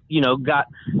kind of, got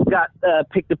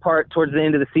picked apart towards the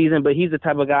end of the season. But he's the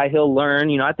type of guy, he'll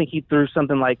learn. I think he threw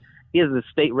something like, he has a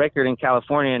state record in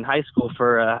California in high school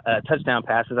for touchdown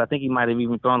passes. I think he might have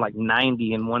even thrown like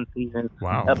 90 in one season.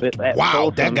 Wow. Up at Wow,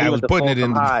 that guy was putting it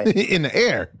in the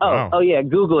air. Oh yeah,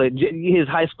 Google it. His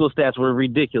high school stats were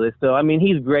ridiculous. So,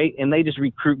 he's great, and they just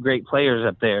recruit great players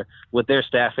up there with their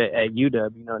staff at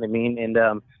UW, you know what I mean? And,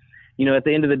 at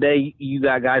the end of the day, you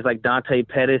got guys like Dante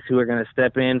Pettis who are going to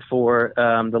step in for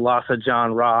the loss of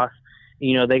John Ross.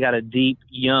 They got a deep,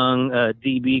 young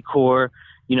DB core,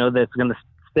 that's going to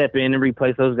step in and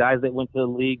replace those guys that went to the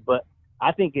league. But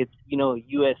I think it's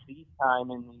USC's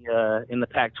time in the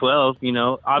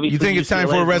Pac-12. Obviously, you think it's time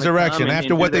for a resurrection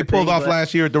after what they pulled off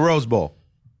last year at the Rose Bowl?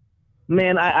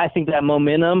 Man, I think that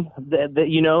momentum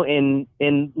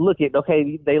and look at,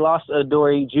 okay, they lost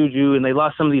Adoree Juju and they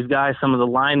lost some of these guys, some of the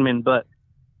linemen, but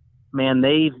man,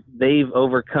 they've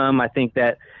overcome, I think,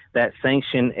 that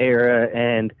sanction era,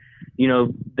 and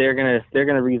they're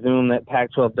gonna resume that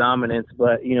Pac-12 dominance.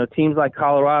 But teams like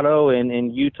Colorado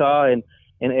and Utah and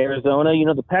Arizona,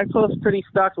 the Pac-12 is pretty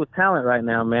stocked with talent right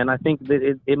now, man. I think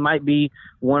that it might be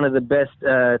one of the best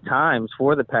times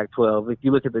for the Pac-12. If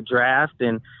you look at the draft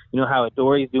and how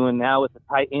Adoree's doing now with the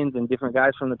tight ends, and different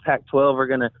guys from the Pac-12 are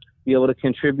gonna be able to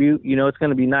contribute, it's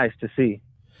gonna be nice to see.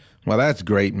 Well, that's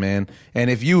great, man.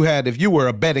 And if you were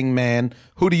a betting man,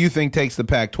 who do you think takes the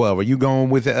Pac-12? Are you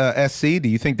going with SC? Do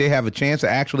you think they have a chance to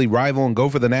actually rival and go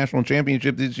for the national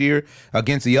championship this year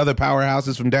against the other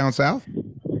powerhouses from down south?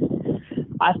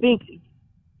 I think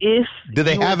do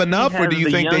they have enough, or do you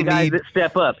think they need that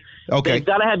step up? Okay, they've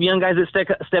got to have young guys that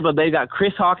step up. They've got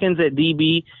Chris Hawkins at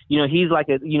DB. He's like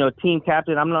a team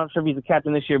captain. I'm not sure if he's a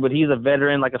captain this year, but he's a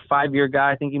veteran, like a 5-year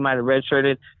guy. I think he might have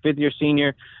redshirted, 5th-year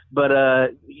senior.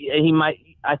 But he might.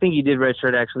 I think he did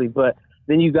redshirt actually. But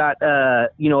then you got a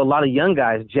lot of young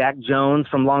guys. Jack Jones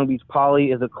from Long Beach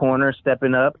Poly is a corner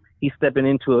stepping up. He's stepping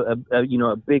into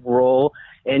a big role.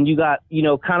 And you got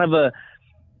kind of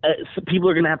so people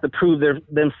are going to have to prove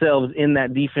themselves in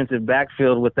that defensive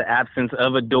backfield with the absence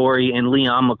of Adoree and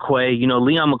Leon McQuay.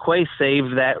 Leon McQuay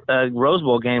saved that Rose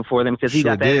Bowl game for them because he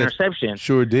got that interception.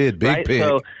 Sure did. Big pick.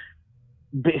 So,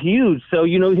 huge. So,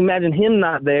 imagine him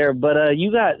not there. But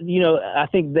you got, I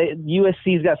think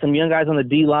USC's got some young guys on the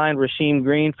D-line. Rasheem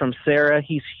Green from Sarah,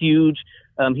 he's huge.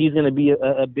 He's going to be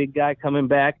a big guy coming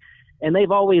back. And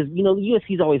they've always,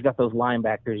 USC's always got those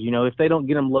linebackers. If they don't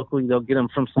get them locally, they'll get them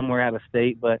from somewhere out of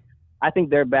state. But I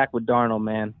think they're back with Darnold,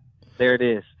 man. there it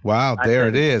is. Wow, there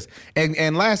it is.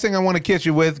 And last thing I want to catch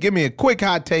you with, give me a quick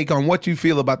hot take on what you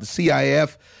feel about the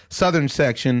CIF Southern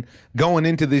section going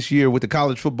into this year with the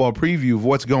college football preview of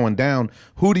what's going down.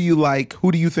 Who do you like?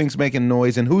 Who do you think's making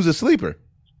noise? And who's a sleeper?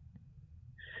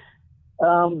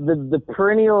 The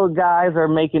perennial guys are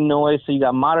making noise. So you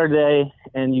got Mater Dei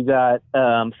and you got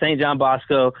St. John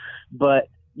Bosco. But,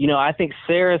 I think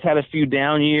Sarah's had a few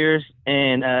down years.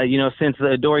 And, since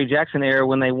the Dory Jackson era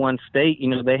when they won state,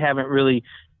 they haven't really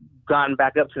gotten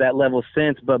back up to that level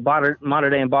since. But Mater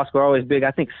Dei and Bosco are always big.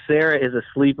 I think Sarah is a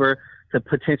sleeper to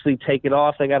potentially take it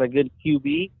off. They got a good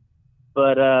QB.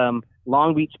 But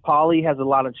Long Beach Poly has a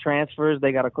lot of transfers.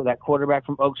 They got that quarterback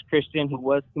from Oaks Christian who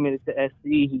was committed to SC.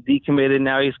 He decommitted.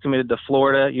 Now he's committed to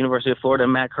Florida, University of Florida,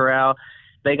 Matt Corral.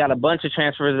 They got a bunch of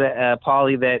transfers at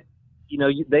Poly that,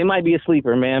 they might be a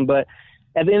sleeper, man. But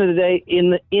at the end of the day,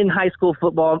 in high school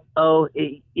football,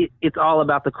 it's all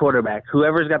about the quarterback.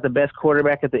 Whoever's got the best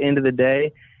quarterback at the end of the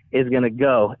day is going to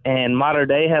go. And Mater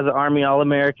Dei has an Army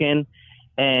All-American,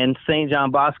 and St.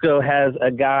 John Bosco has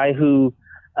a guy whose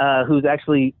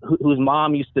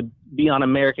mom used to be on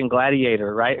American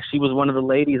Gladiator, right? She was one of the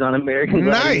ladies on American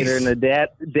Gladiator, and the dad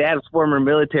was former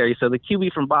military. So the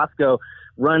QB from Bosco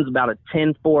runs about a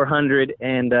 10-400,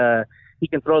 and he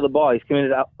can throw the ball. He's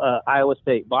committed to Iowa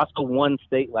State. Bosco won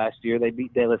state last year. They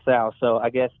beat De La Salle. So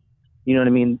I guess, you know what I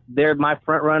mean? They're my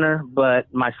front runner,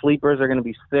 but my sleepers are going to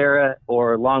be Sarah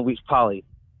or Long Beach Poly.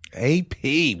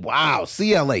 AP, wow,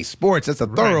 CLA Sports. That's a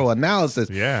thorough analysis.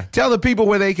 Yeah. Tell the people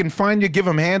where they can find you, give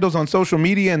them handles on social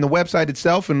media and the website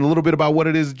itself, and a little bit about what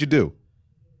it is that you do.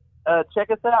 Check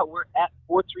us out. We're at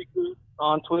Sports Recruit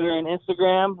on Twitter and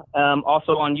Instagram,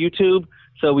 also on YouTube.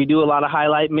 So we do a lot of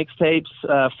highlight mixtapes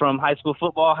from high school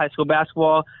football, high school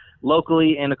basketball,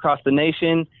 locally and across the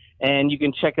nation. And you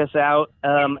can check us out.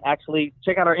 Actually,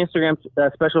 check out our Instagram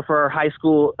special for our high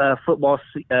school football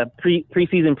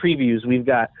preseason previews we've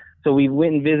got. So we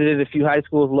went and visited a few high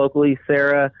schools locally,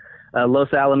 Sarah, Los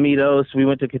Alamitos. We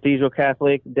went to Cathedral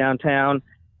Catholic downtown.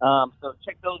 So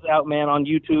check those out, man, on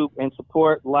YouTube, and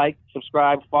support, like,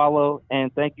 subscribe, follow,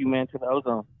 and thank you, man, to the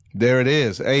Ozone. There it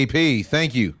is. AP,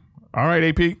 thank you. All right,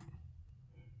 AP.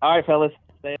 All right, fellas.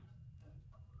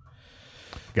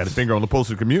 Got a finger on the pulse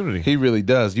of the community. He really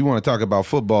does. You want to talk about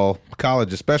football,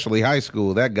 college, especially high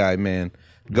school, that guy, man.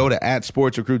 Go to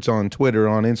 @SportsRecruits on Twitter,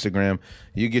 on Instagram.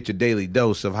 You get your daily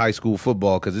dose of high school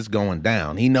football because it's going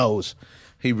down. He knows.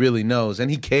 He really knows,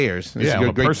 and he cares. It's on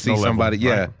a great to see personal somebody.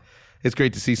 level, Yeah, right. It's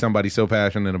great to see somebody so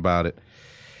passionate about it.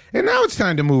 And now it's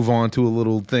time to move on to a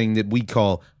little thing that we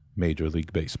call Major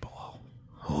League Baseball.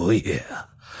 Oh, yeah.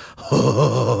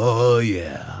 Oh,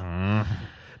 yeah.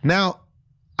 Now,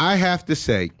 I have to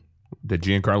say, Did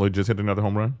Giancarlo just hit another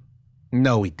home run?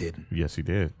 no, he didn't. Yes, he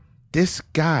did. This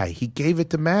guy, he gave it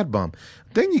to Mad Bum.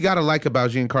 The thing you got to like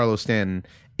about Giancarlo Stanton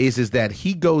is that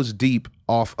he goes deep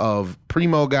off of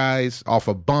primo guys, off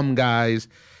of bum guys.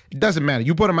 It doesn't matter.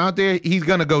 You put him out there, he's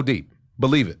going to go deep.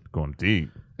 Believe it. Going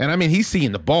deep. And, I mean, he's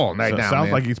seeing the ball right now, Sounds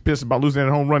man. like he's pissed about losing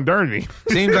that home run derby.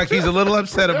 Seems like he's a little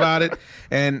upset about it,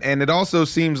 and it also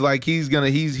seems like he's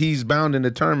bound and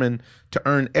determined to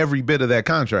earn every bit of that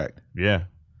contract. Yeah.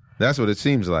 That's what it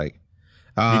seems like.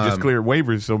 He just cleared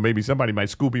waivers, so maybe somebody might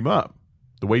scoop him up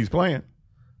the way he's playing.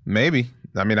 Maybe.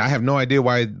 I mean, I have no idea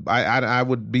why. I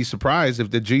would be surprised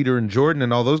if the Jeter and Jordan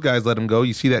and all those guys let him go.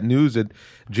 You see that news that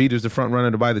Jeter's the front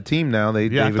runner to buy the team now. I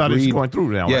thought agreed. it's going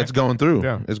through now. Yeah, right? it's going through.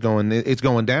 Yeah. It's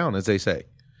going down, as they say.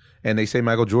 And they say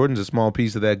Michael Jordan's a small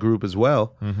piece of that group as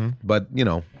well. Mm-hmm. But,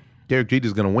 Derek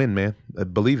Jeter's going to win, man.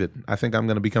 Believe it. I think I'm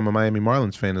going to become a Miami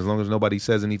Marlins fan as long as nobody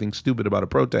says anything stupid about a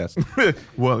protest.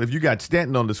 Well, if you got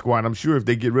Stanton on the squad, I'm sure if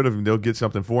they get rid of him, they'll get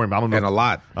something for him. I don't know. And a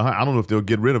lot. I don't know if they'll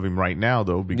get rid of him right now,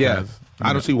 though, because Yeah.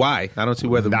 I don't see why. I don't see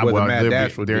whether Mad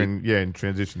Dash would they're be. in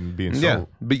transition being sold. Yeah,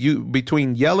 but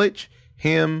between Yelich,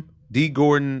 him, D.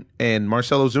 Gordon, and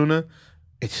Marcell Ozuna,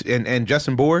 and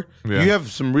Justin Bour, Yeah. you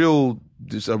have a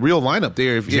real lineup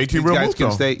there. If JT these guys can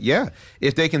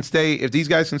Realmuto. stay, if these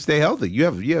guys can stay healthy, you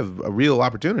have a real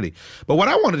opportunity. But what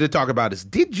I wanted to talk about is,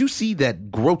 did you see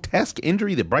that grotesque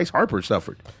injury that Bryce Harper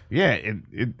suffered? Yeah,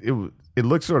 it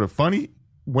looks sort of funny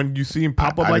when you see him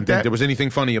pop up I like didn't think that. there was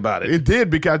anything funny about it. It did,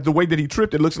 because the way that he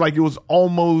tripped, it looks like it was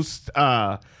almost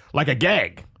like a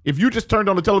gag. If you just turned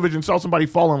on the television and saw somebody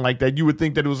falling like that, you would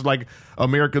think that it was like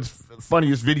America's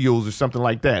Funniest Videos or something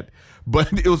like that.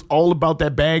 But it was all about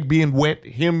that bag being wet,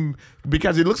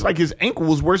 because it looks like his ankle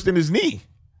was worse than his knee.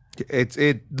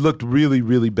 It looked really,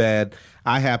 really bad.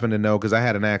 I happen to know because I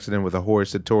had an accident with a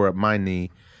horse that tore up my knee,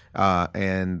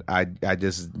 and I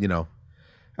just,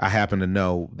 I happen to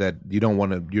know that you don't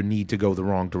want your knee to go the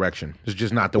wrong direction. It's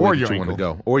just not the way that you want to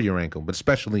go. Or your ankle, but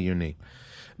especially your knee.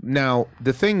 Now,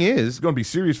 the thing is, it's going to be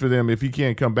serious for them if he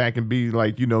can't come back and be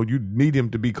like, you need him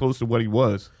to be close to what he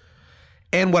was.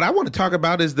 And what I want to talk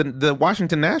about is the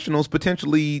Washington Nationals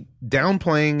potentially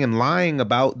downplaying and lying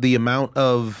about the amount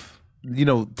of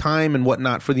time and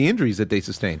whatnot for the injuries that they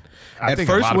sustained. I think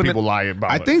a lot of people lie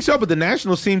about it. I think so, but the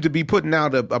Nationals seem to be putting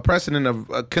out a precedent of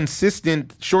a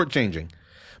consistent shortchanging.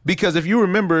 Because if you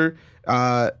remember,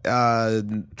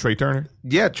 Trey Turner?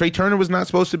 Yeah, Trey Turner was not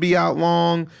supposed to be out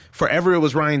long. Forever it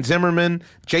was Ryan Zimmerman.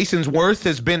 Jason Worth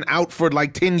has been out for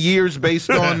like 10 years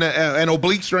based on an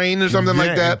oblique strain or something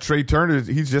like that. Trey Turner,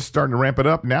 he's just starting to ramp it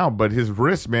up now, but his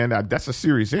wrist, man, that's a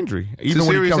serious injury. Even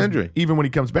when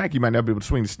he comes back, he might not be able to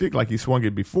swing the stick like he swung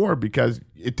it before because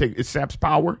it saps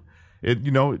power.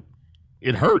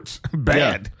 It hurts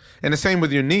bad. Yeah. And the same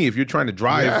with your knee if you're trying to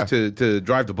drive to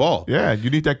drive the ball. Yeah,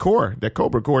 you need that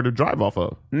Cobra core to drive off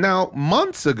of. Now,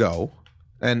 months ago,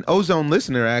 an Ozone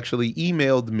listener actually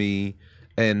emailed me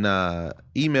an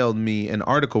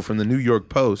article from the New York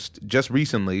Post just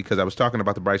recently because I was talking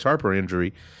about the Bryce Harper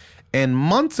injury. And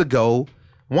months ago,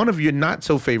 one of your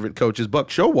not-so-favorite coaches, Buck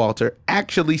Showalter,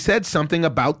 actually said something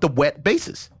about the wet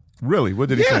bases. Really? What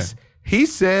did he say? He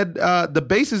said the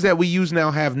bases that we use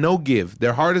now have no give.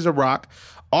 They're hard as a rock,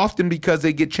 often because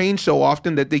they get changed so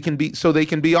often that they can be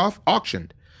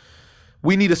auctioned.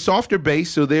 We need a softer base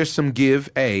so there's some give.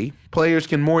 A, players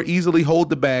can more easily hold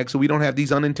the bag so we don't have these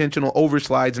unintentional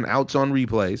overslides and outs on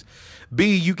replays.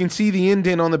 B, you can see the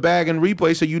indent on the bag in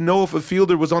replay so you know if a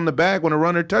fielder was on the bag when a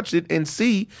runner touched it. And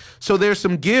C, so there's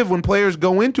some give when players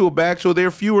go into a bag so there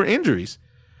are fewer injuries.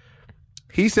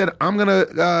 He said, I'm going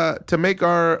to make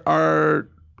our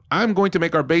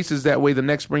bases that way the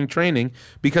next spring training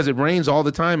because it rains all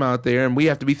the time out there and we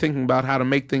have to be thinking about how to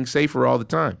make things safer all the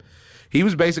time. He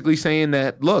was basically saying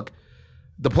that, look,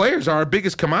 the players are our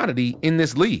biggest commodity in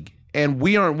this league and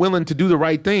we aren't willing to do the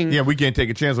right thing. Yeah, we can't take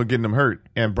a chance on getting them hurt.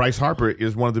 And Bryce Harper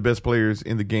is one of the best players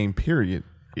in the game, period.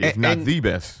 If not the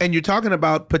best. And you're talking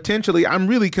about potentially, I'm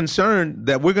really concerned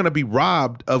that we're going to be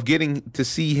robbed of getting to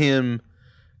see him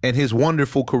and his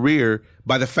wonderful career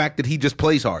by the fact that he just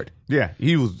plays hard. Yeah,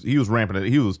 he was ramping it.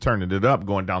 He was turning it up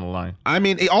going down the line. I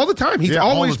mean, all the time. He's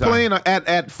always playing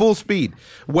at full speed.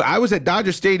 I was at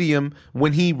Dodger Stadium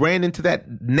when he ran into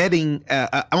that netting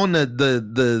on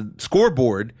the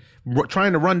scoreboard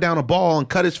trying to run down a ball and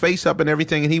cut his face up and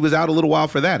everything, and he was out a little while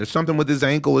for that. Or something with his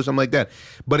ankle or something like that.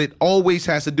 But it always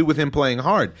has to do with him playing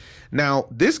hard. Now,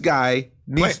 this guy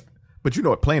needs... But you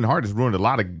know what? Playing hard has ruined a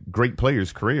lot of great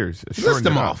players' careers. List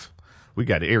them off. We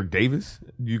got Eric Davis.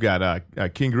 You got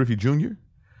Ken Griffey Jr.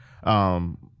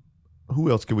 Who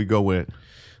else can we go with?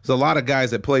 There's a lot of guys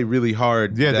that play really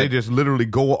hard. Yeah, they just literally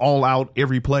go all out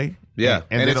every play. Yeah,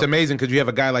 and it's amazing because you have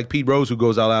a guy like Pete Rose who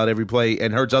goes all out every play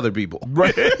and hurts other people.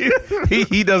 Right?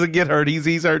 he doesn't get hurt.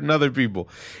 He's hurting other people.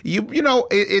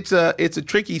 It's a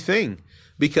tricky thing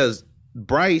because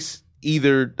Bryce.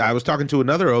 I was talking to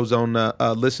another Ozone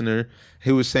listener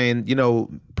who was saying,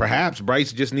 perhaps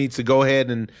Bryce just needs to go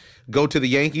ahead and go to the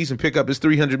Yankees and pick up his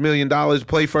 $300 million,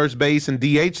 play first base and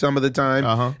DH some of the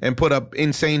time, and put up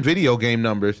insane video game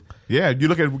numbers. Yeah, you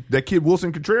look at that kid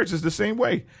Wilson Contreras is the same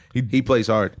way. He plays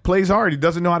hard. Plays hard. He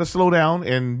doesn't know how to slow down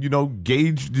and,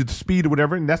 gauge the speed or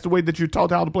whatever, and that's the way that you're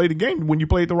taught how to play the game when you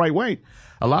play it the right way.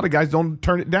 A lot of guys don't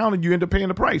turn it down, and you end up paying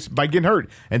the price by getting hurt.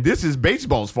 And this is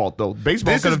baseball's fault, though.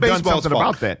 Baseball could have done something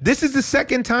about that. This is the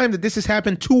second time that this has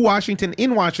happened to Washington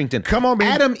in Washington. Come on,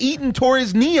 man. Adam Eaton tore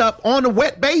his knee up on a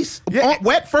wet base,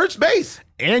 wet first base.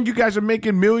 And you guys are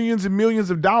making millions and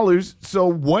millions of dollars. So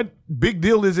what big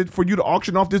deal is it for you to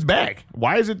auction off this bag?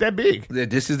 Why is it that big?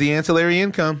 This is the ancillary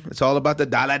income. It's all about the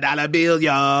dollar bill,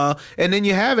 y'all. And then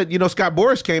you have it. Scott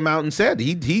Boras came out and said,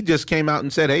 he just came out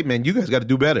and said, hey, man, you guys got to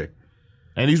do better.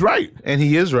 And he's right. And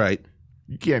he is right.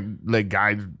 You can't let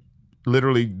guys,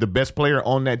 literally the best player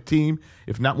on that team,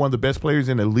 if not one of the best players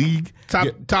in the league.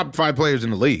 Top 5 players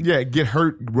in the league. Yeah, get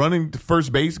hurt running to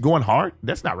first base, going hard.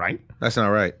 That's not right. That's not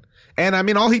right. And, I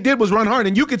mean, all he did was run hard.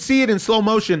 And you could see it in slow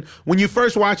motion. When you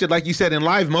first watch it, like you said, in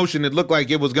live motion, it looked like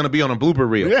it was going to be on a blooper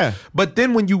reel. Yeah. But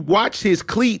then when you watch his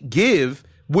cleat give,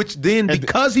 which then,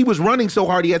 because he was running so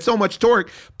hard, he had so much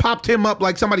torque, popped him up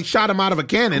like somebody shot him out of a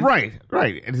cannon. Right.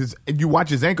 And you watch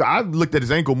his ankle. I looked at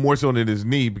his ankle more so than his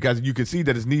knee because you could see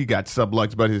that his knee got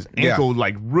sublux, but his ankle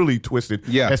really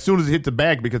twisted as soon as it hit the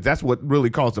bag because that's what really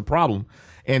caused the problem.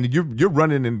 And you're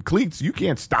running in cleats. You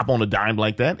can't stop on a dime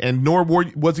like that, and nor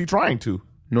was he trying to.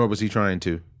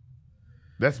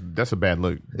 That's a bad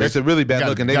look. That's a really bad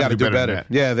look, and they got to do better.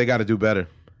 Yeah, they got to do better.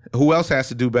 Who else has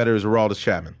to do better is Aroldis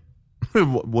Chapman.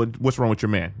 What's wrong with your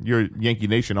man? You're Yankee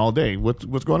Nation all day.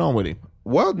 What's going on with him?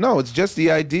 Well, no, it's just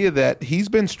the idea that he's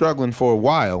been struggling for a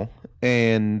while,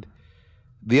 and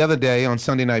the other day on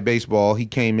Sunday Night Baseball, he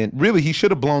came in. Really, he should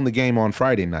have blown the game on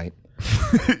Friday night.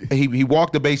 he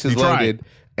walked the bases loaded,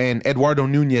 and Eduardo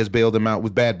Nunez bailed him out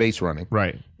with bad base running.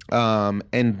 Right.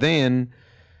 And then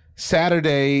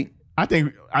Saturday, I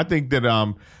think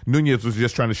that Nunez was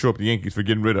just trying to show up the Yankees for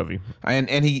getting rid of him.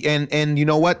 and you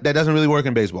know what? That doesn't really work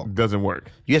in baseball. Doesn't work.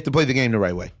 You have to play the game the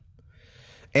right way.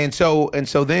 And so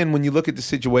then when you look at the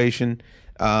situation,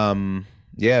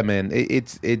 yeah, man,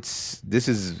 this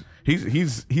is.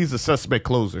 He's a suspect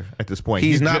closer at this point.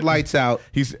 He's not lights out.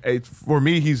 For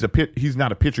me, he's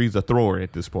not a pitcher. He's a thrower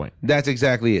at this point. That's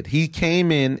exactly it. He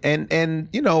came in and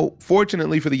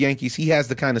fortunately for the Yankees, he has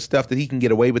the kind of stuff that he can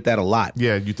get away with that a lot.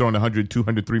 Yeah, you throwing 100,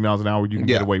 203 miles an hour, you can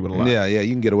get away with a lot. Yeah,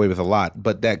 you can get away with a lot.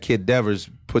 But that kid Devers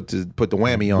put the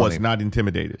whammy on him. Was not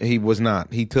intimidated. He was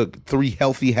not. He took 3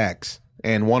 healthy hacks.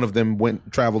 And one of them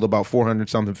traveled about 400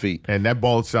 something feet. And that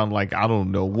ball sounded like I don't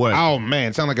know what. Oh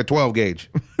man, sound like a 12 gauge.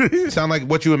 Sound like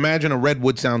what you imagine a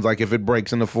redwood sounds like if it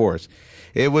breaks in the forest.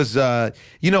 It was, but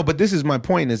this is my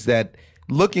point: is that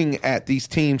looking at these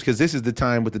teams, because this is the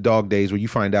time with the dog days where you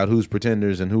find out who's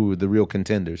pretenders and who are the real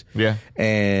contenders. Yeah.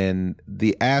 And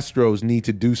the Astros need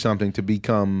to do something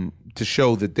to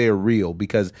show that they're real,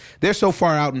 because they're so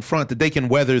far out in front that they can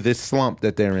weather this slump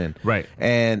that they're in. Right.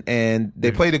 And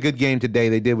they played a good game today.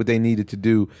 They did what they needed to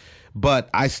do. But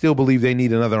I still believe they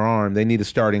need another arm. They need a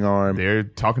starting arm. They're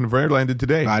talking to Verlander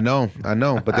today. I know.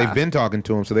 But they've been talking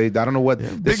to him, so I don't know what.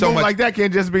 Big so much like that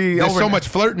can't just be. There's so much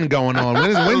flirting going on.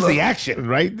 When's the action?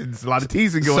 Right. There's a lot of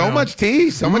teasing going on. So much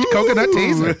tease. So much coconut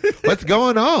teasing. What's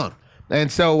going on? And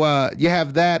so you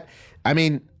have that. I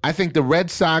mean, I think the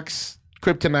Red Sox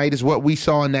kryptonite is what we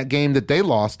saw in that game that they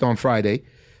lost on Friday,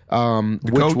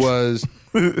 which was,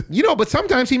 but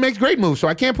sometimes he makes great moves, so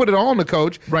I can't put it all on the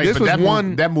coach. Right, this but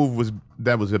was that move was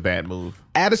a bad move.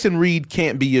 Addison Reed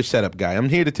can't be your setup guy. I'm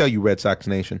here to tell you, Red Sox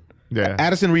Nation. Yeah,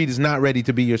 Addison Reed is not ready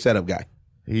to be your setup guy.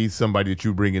 He's somebody that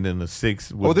you bring in the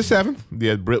 6th. Or the 7th.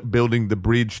 Yeah, building the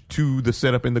bridge to the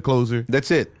setup and the closer.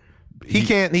 That's it. He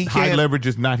can't. High leverage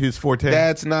is not his forte.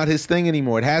 That's not his thing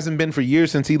anymore. It hasn't been for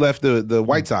years since he left the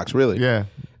White Sox, really. Yeah.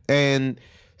 And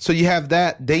so you have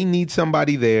that. They need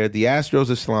somebody there. The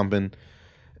Astros are slumping.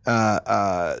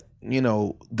 The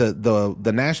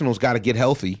Nationals got to get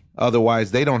healthy. Otherwise,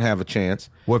 they don't have a chance.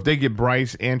 Well, if they get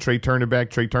Bryce and Trey Turner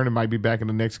back, Trey Turner might be back in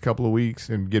the next couple of weeks,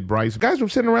 and get Bryce. Guys were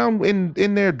sitting around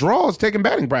in their draws taking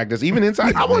batting practice, even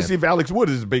inside. I want to see if Alex Wood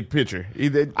is a big pitcher.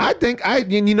 I think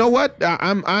you know what?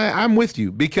 I'm with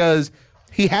you, because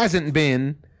he hasn't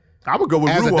been. I would go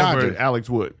with Rue over Alex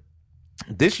Wood.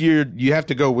 This year, you have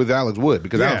to go with Alex Wood,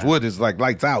 because Alex Wood is like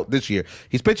lights out this year.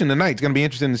 He's pitching tonight. It's going to be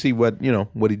interesting to see what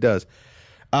he does.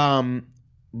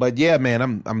 But yeah, man,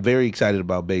 I'm very excited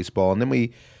about baseball. And then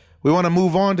we want to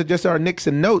move on to just our Knicks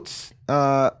and notes.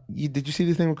 Did you see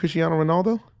the thing with Cristiano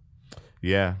Ronaldo?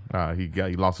 Yeah,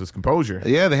 he lost his composure.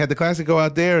 Yeah, they had the Classic go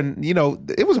out there, and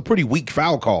it was a pretty weak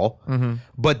foul call. Mm-hmm.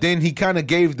 But then he kind of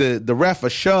gave the ref a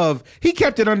shove. He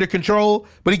kept it under control,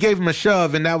 but he gave him a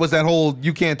shove, and that was that whole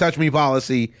 "you can't touch me"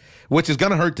 policy, which is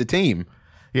going to hurt the team.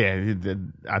 Yeah,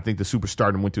 I think the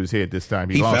superstardom went to his head this time.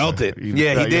 He felt it. He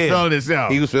did. He felt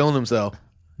himself. He was feeling himself.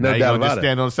 No doubt about it.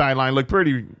 Stand on the sideline, look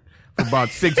pretty for about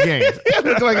 6 games. It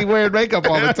looks like he's wearing makeup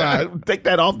all the time. Take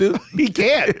that off, dude. He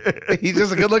can't. He's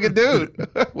just a good-looking dude.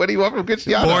 What do you want from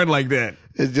Cristiano? Born like that.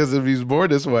 It's just if he's born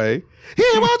this way. He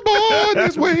was born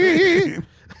this way.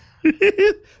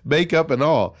 Makeup and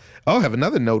all. Oh, I have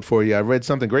another note for you. I read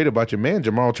something great about your man.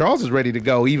 Jamal Charles is ready to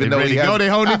go, even though he has. They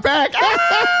hold him back.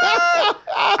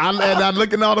 I'm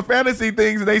looking at all the fantasy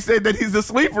things, and they said that he's a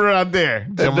sleeper out there.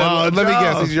 Let me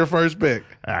guess, he's your first pick.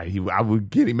 I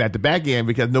would get him at the back end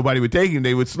because nobody would take him.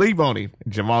 They would sleep on him.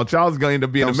 Jamal Charles is going to end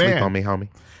up being a man. Don't sleep on me,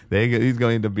 homie. He's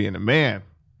going to end up being a man.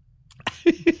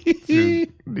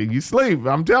 You sleep.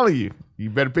 I'm telling you. You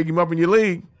better pick him up in your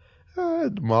league.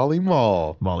 Molly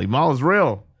Mall. Molly Mall is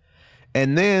real.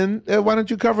 And then, why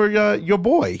don't you cover your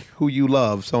boy, who you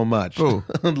love so much? Who?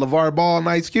 LeVar Ball and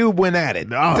Ice Cube went at it.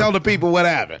 Oh. Tell the people what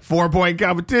happened. 4-point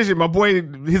competition. My boy,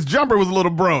 his jumper was a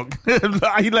little broke.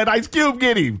 He let Ice Cube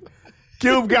get him.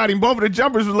 Cube got him. Both of the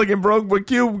jumpers were looking broke, but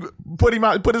Cube put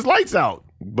his lights out.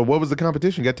 But what was the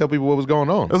competition? You got to tell people what was going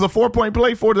on. It was a 4-point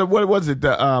play for the, what was it?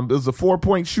 It was a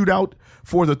 4-point shootout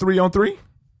for the 3-on-3.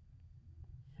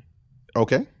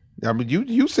 Okay. I mean,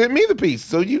 you sent me the piece,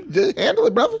 so you just handle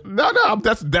it, brother. No,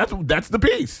 that's the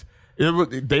piece.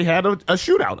 They had a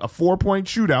shootout, a 4-point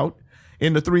shootout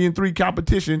in the 3-on-3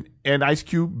 competition, and Ice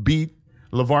Cube beat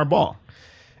LeVar Ball.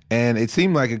 And it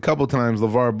seemed like a couple times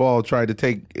LeVar Ball tried to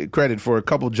take credit for a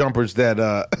couple jumpers that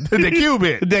The Cube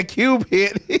hit. that Cube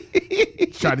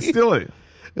hit, Tried to steal it.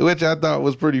 which I thought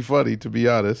was pretty funny, to be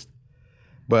honest.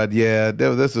 But yeah,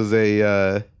 this was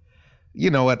a. You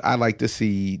know what? I like to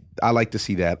see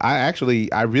that.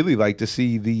 I really like to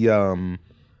see the.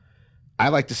 I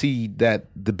like to see that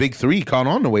the Big Three caught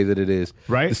on the way that it is.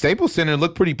 Right. The Staples Center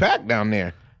looked pretty packed down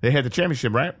there. They had the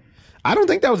championship, right? I don't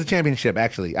think that was a championship.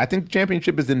 Actually, I think the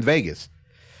championship is in Vegas.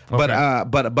 Okay.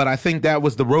 But I think that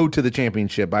was the road to the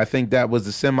championship. I think that was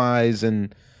the semis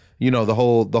and the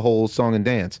whole song and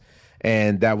dance,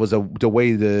 and that was the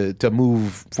way to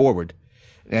move forward.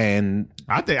 And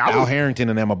I think Al Harrington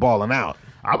and them are balling out.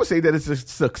 I would say that it's a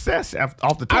success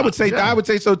off the top. I would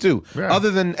say so too. Yeah. Other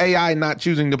than AI not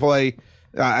choosing to play,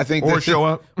 I think Or show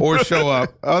up.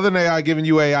 Other than AI giving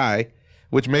you AI,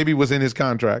 which maybe was in his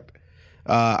contract.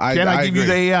 I give you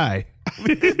the AI?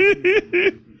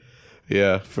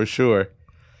 Yeah, for sure.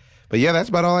 But yeah, that's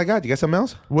about all I got. You got something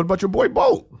else? What about your boy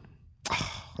Bolt?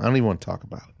 I don't even want to talk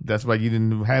about it. That's why you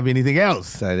didn't have anything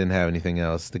else. I didn't have anything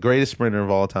else. The greatest sprinter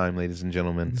of all time, ladies and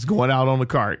gentlemen, It's going out on the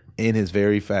cart. in his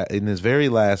very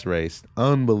last race,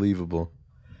 unbelievable,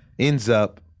 ends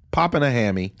up popping a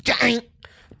hammy.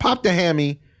 Popped a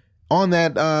hammy on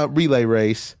that relay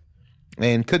race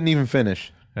and couldn't even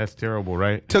finish. That's terrible,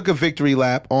 right? Took a victory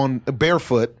lap on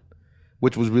barefoot,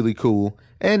 which was really cool.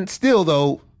 And still,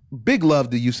 though, big love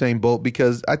to Usain Bolt,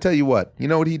 because I tell you what, you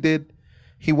know what he did?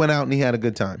 He went out and he had a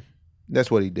good time. That's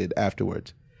what he did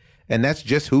afterwards. And that's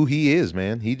just who he is,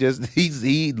 man. He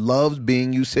loves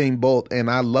being Usain Bolt, and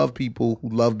I love people who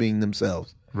love being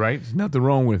themselves. Right? There's nothing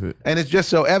wrong with it. And it's just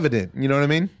so evident, you know what I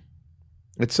mean?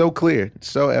 It's so clear. It's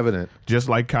so evident. Just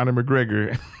like Conor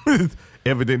McGregor.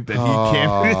 Evident that he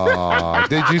can't.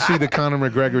 Did you see the Conor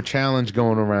McGregor challenge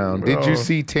going around? Did you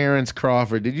see Terrence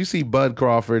Crawford? Did you see Bud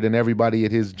Crawford and everybody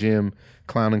at his gym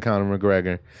clowning Conor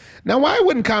McGregor? Now, why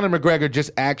wouldn't Conor McGregor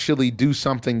just actually do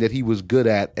something that he was good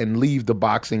at and leave the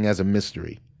boxing as a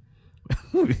mystery?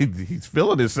 He's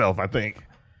feeling himself, I think.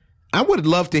 I would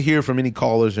love to hear from any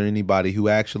callers or anybody who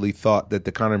actually thought that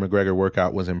the Conor McGregor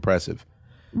workout was impressive.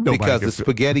 Nobody Because can the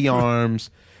spaghetti arms,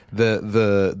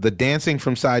 the dancing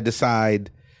from side to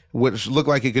side, which looked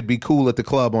like it could be cool at the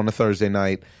club on a Thursday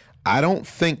night, I don't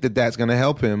think that that's going to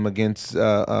help him against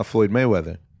Floyd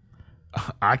Mayweather.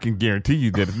 I can guarantee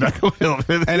you that it's not going to help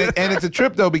him. And it's a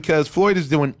trip, though, because Floyd is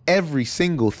doing every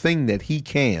single thing that he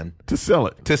can to sell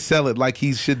it. Like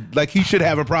he should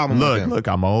have a problem with him. Look,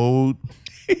 I'm old.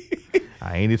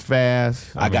 I ain't as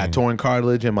fast. I got torn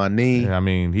cartilage in my knee. I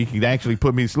mean, he can actually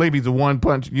put me to sleep. He's a one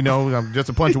punch, I'm just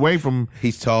a punch away from.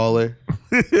 He's taller.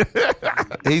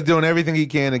 He's doing everything he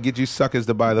can to get you suckers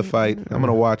to buy the fight. I'm going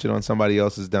to watch it on somebody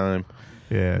else's dime.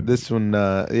 Yeah. This one,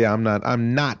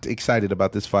 I'm not excited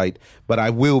about this fight, but I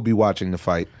will be watching the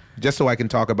fight just so I can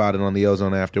talk about it on the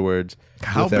Ozone afterwards.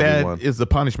 How with bad everyone. is the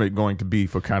punishment going to be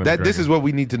for Conor McGregor? This is what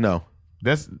we need to know.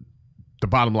 That's the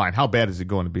bottom line. How bad is it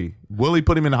going to be? Will he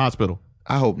put him in the hospital?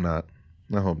 I hope not.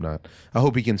 I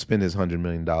hope he can spend his $100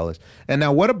 million. And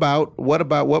now,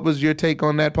 what was your take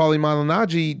on that Paulie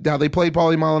Malignaggi? How they played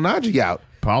Paulie Malignaggi out?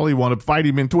 Paulie want to fight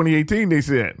him in 2018. They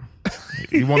said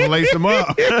he want to lace him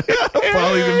up.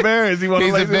 Paulie's embarrassed.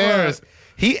 He's embarrassed.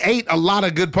 He ate a lot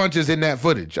of good punches in that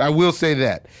footage. I will say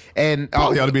that. And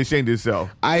Paulie ought to be ashamed of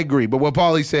himself. I agree. But what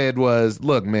Paulie said was,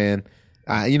 "Look, man,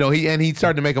 he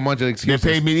started to make a bunch of excuses.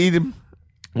 They paid me to eat him."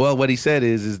 Well, what he said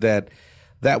is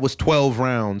that was 12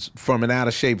 rounds from an out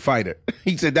of shape fighter.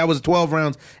 He said that was 12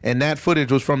 rounds, and that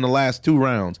footage was from the last 2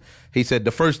 rounds. He said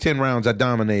the first 10 rounds I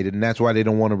dominated, and that's why they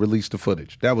don't want to release the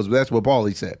footage. That's what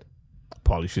Paulie said.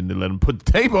 Paulie shouldn't have let him put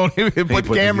the tape on him and put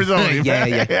the cameras on him.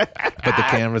 Yeah. Put the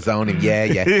cameras on him.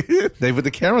 Yeah. They put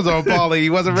the cameras on Paulie.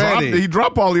 He wasn't ready. He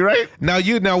dropped Paulie, right? Now,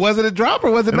 was it a drop or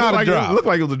was it not a drop? It looked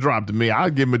like it was a drop to me. I'll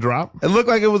give him a drop. It looked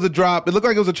like it was a drop. It looked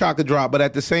like it was a chocolate drop, but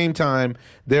at the same time,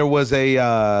 there was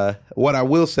a, what I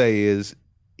will say is,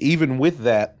 even with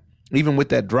that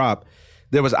drop,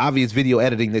 there was obvious video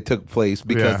editing that took place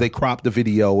because they cropped the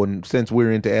video, and since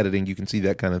we're into editing, you can see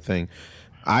that kind of thing.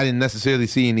 I didn't necessarily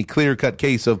see any clear-cut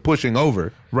case of pushing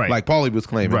over, like Paulie was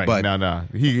claiming. Right, but no.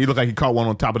 He looked like he caught one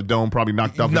on top of the dome, probably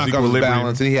knocked off his his equilibrium.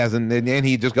 balance, and he hasn't, and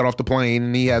he just got off the plane,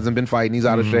 and he hasn't been fighting. He's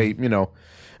out of shape,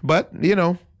 But,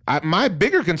 my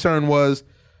bigger concern was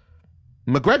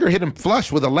McGregor hit him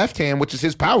flush with a left hand, which is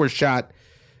his power shot,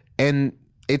 and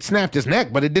it snapped his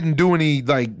neck, but it didn't do any,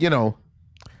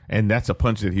 And that's a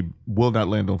punch that he will not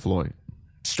land on Floyd.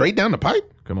 straight down the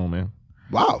pipe. Come on, man.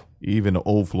 Wow. Even the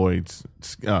old Floyd's,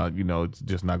 it's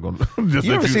just not going to just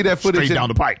You ever see that footage straight down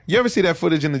the pipe. You ever see that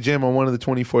footage in the gym on one of the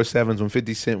 24/7s when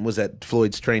 50 Cent was at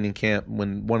Floyd's training camp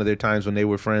when one of their times when they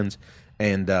were friends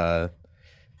and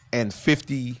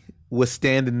 50 was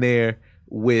standing there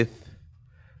with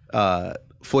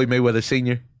Floyd Mayweather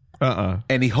Sr.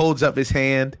 And he holds up his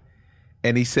hand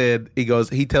and he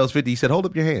tells 50, he said, hold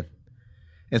up your hand.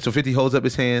 And so 50 holds up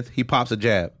his hand, he pops a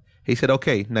jab. He said,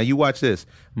 okay, now you watch this.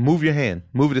 Move your hand.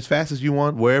 Move it as fast as you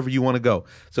want, wherever you want to go.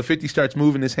 So 50 starts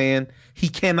moving his hand. He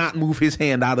cannot move his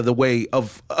hand out of the way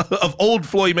of old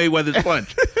Floyd Mayweather's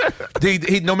punch.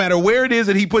 He no matter where it is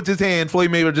that he puts his hand,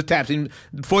 Floyd Mayweather just taps him.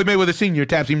 Floyd Mayweather Sr.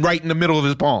 taps him right in the middle of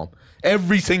his palm.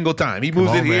 Every single time. He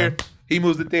moves it here. Man. He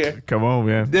moves it there. Come on,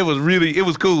 man. It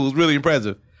was cool. It was really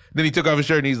impressive. Then he took off his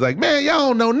shirt and he's like, man, y'all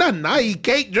don't know nothing. I eat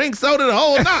cake, drink soda the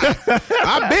whole night.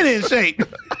 I've been in shape.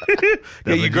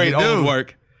 Yeah, you great old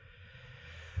work.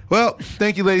 Well,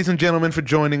 thank you, ladies and gentlemen, for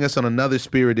joining us on another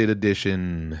spirited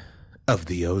edition of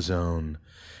The Ozone.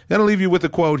 I'm going to leave you with a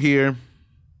quote here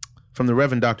from the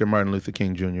Reverend Dr. Martin Luther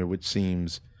King Jr., which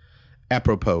seems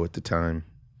apropos at the time.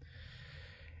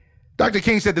 Dr.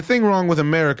 King said, the thing wrong with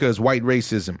America is white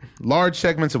racism. Large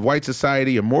segments of white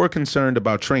society are more concerned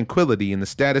about tranquility in the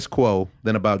status quo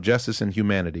than about justice and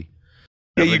humanity.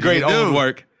 Yeah, you great old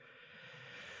work.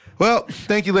 Well,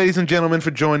 thank you, ladies and gentlemen, for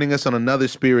joining us on another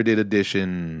spirited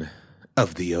edition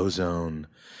of The Ozone.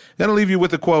 I'm going to leave you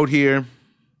with a quote here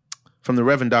from the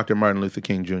Reverend Dr. Martin Luther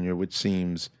King Jr., which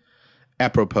seems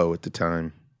apropos at the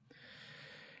time.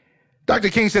 Dr.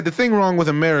 King said, the thing wrong with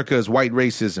America is white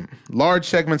racism. Large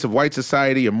segments of white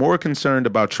society are more concerned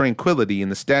about tranquility in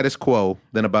the status quo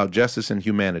than about justice and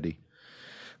humanity.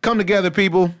 Come together,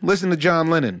 people. Listen to John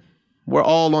Lennon. We're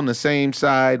all on the same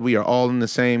side. We are all in the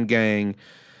same gang.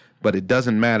 But it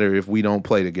doesn't matter if we don't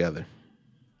play together.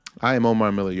 I am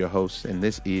Omar Miller, your host, and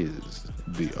this is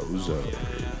The Ozone.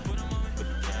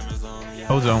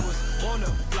 Ozone.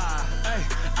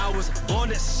 I was born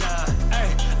to shine,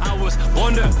 I was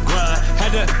born to grind,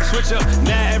 had to switch up,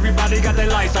 now everybody got their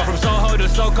lights off. From Soho to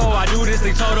SoCo, I do this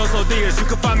thing total so dears. You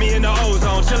can find me in the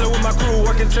Ozone, chilling with my crew,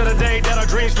 working till the day that our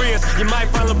dreams free us. You might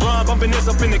find LeBron bumping this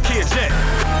up in the Kia Jet.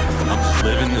 I'm just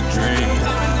living the dream,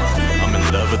 I'm in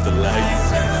love with the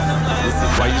lights.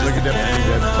 Why you look at that man?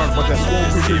 You talk about that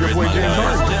swole picture of your boy James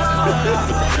Harden.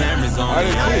 I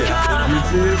didn't see it. You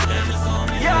see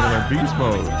it? Yeah. Beast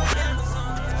mode.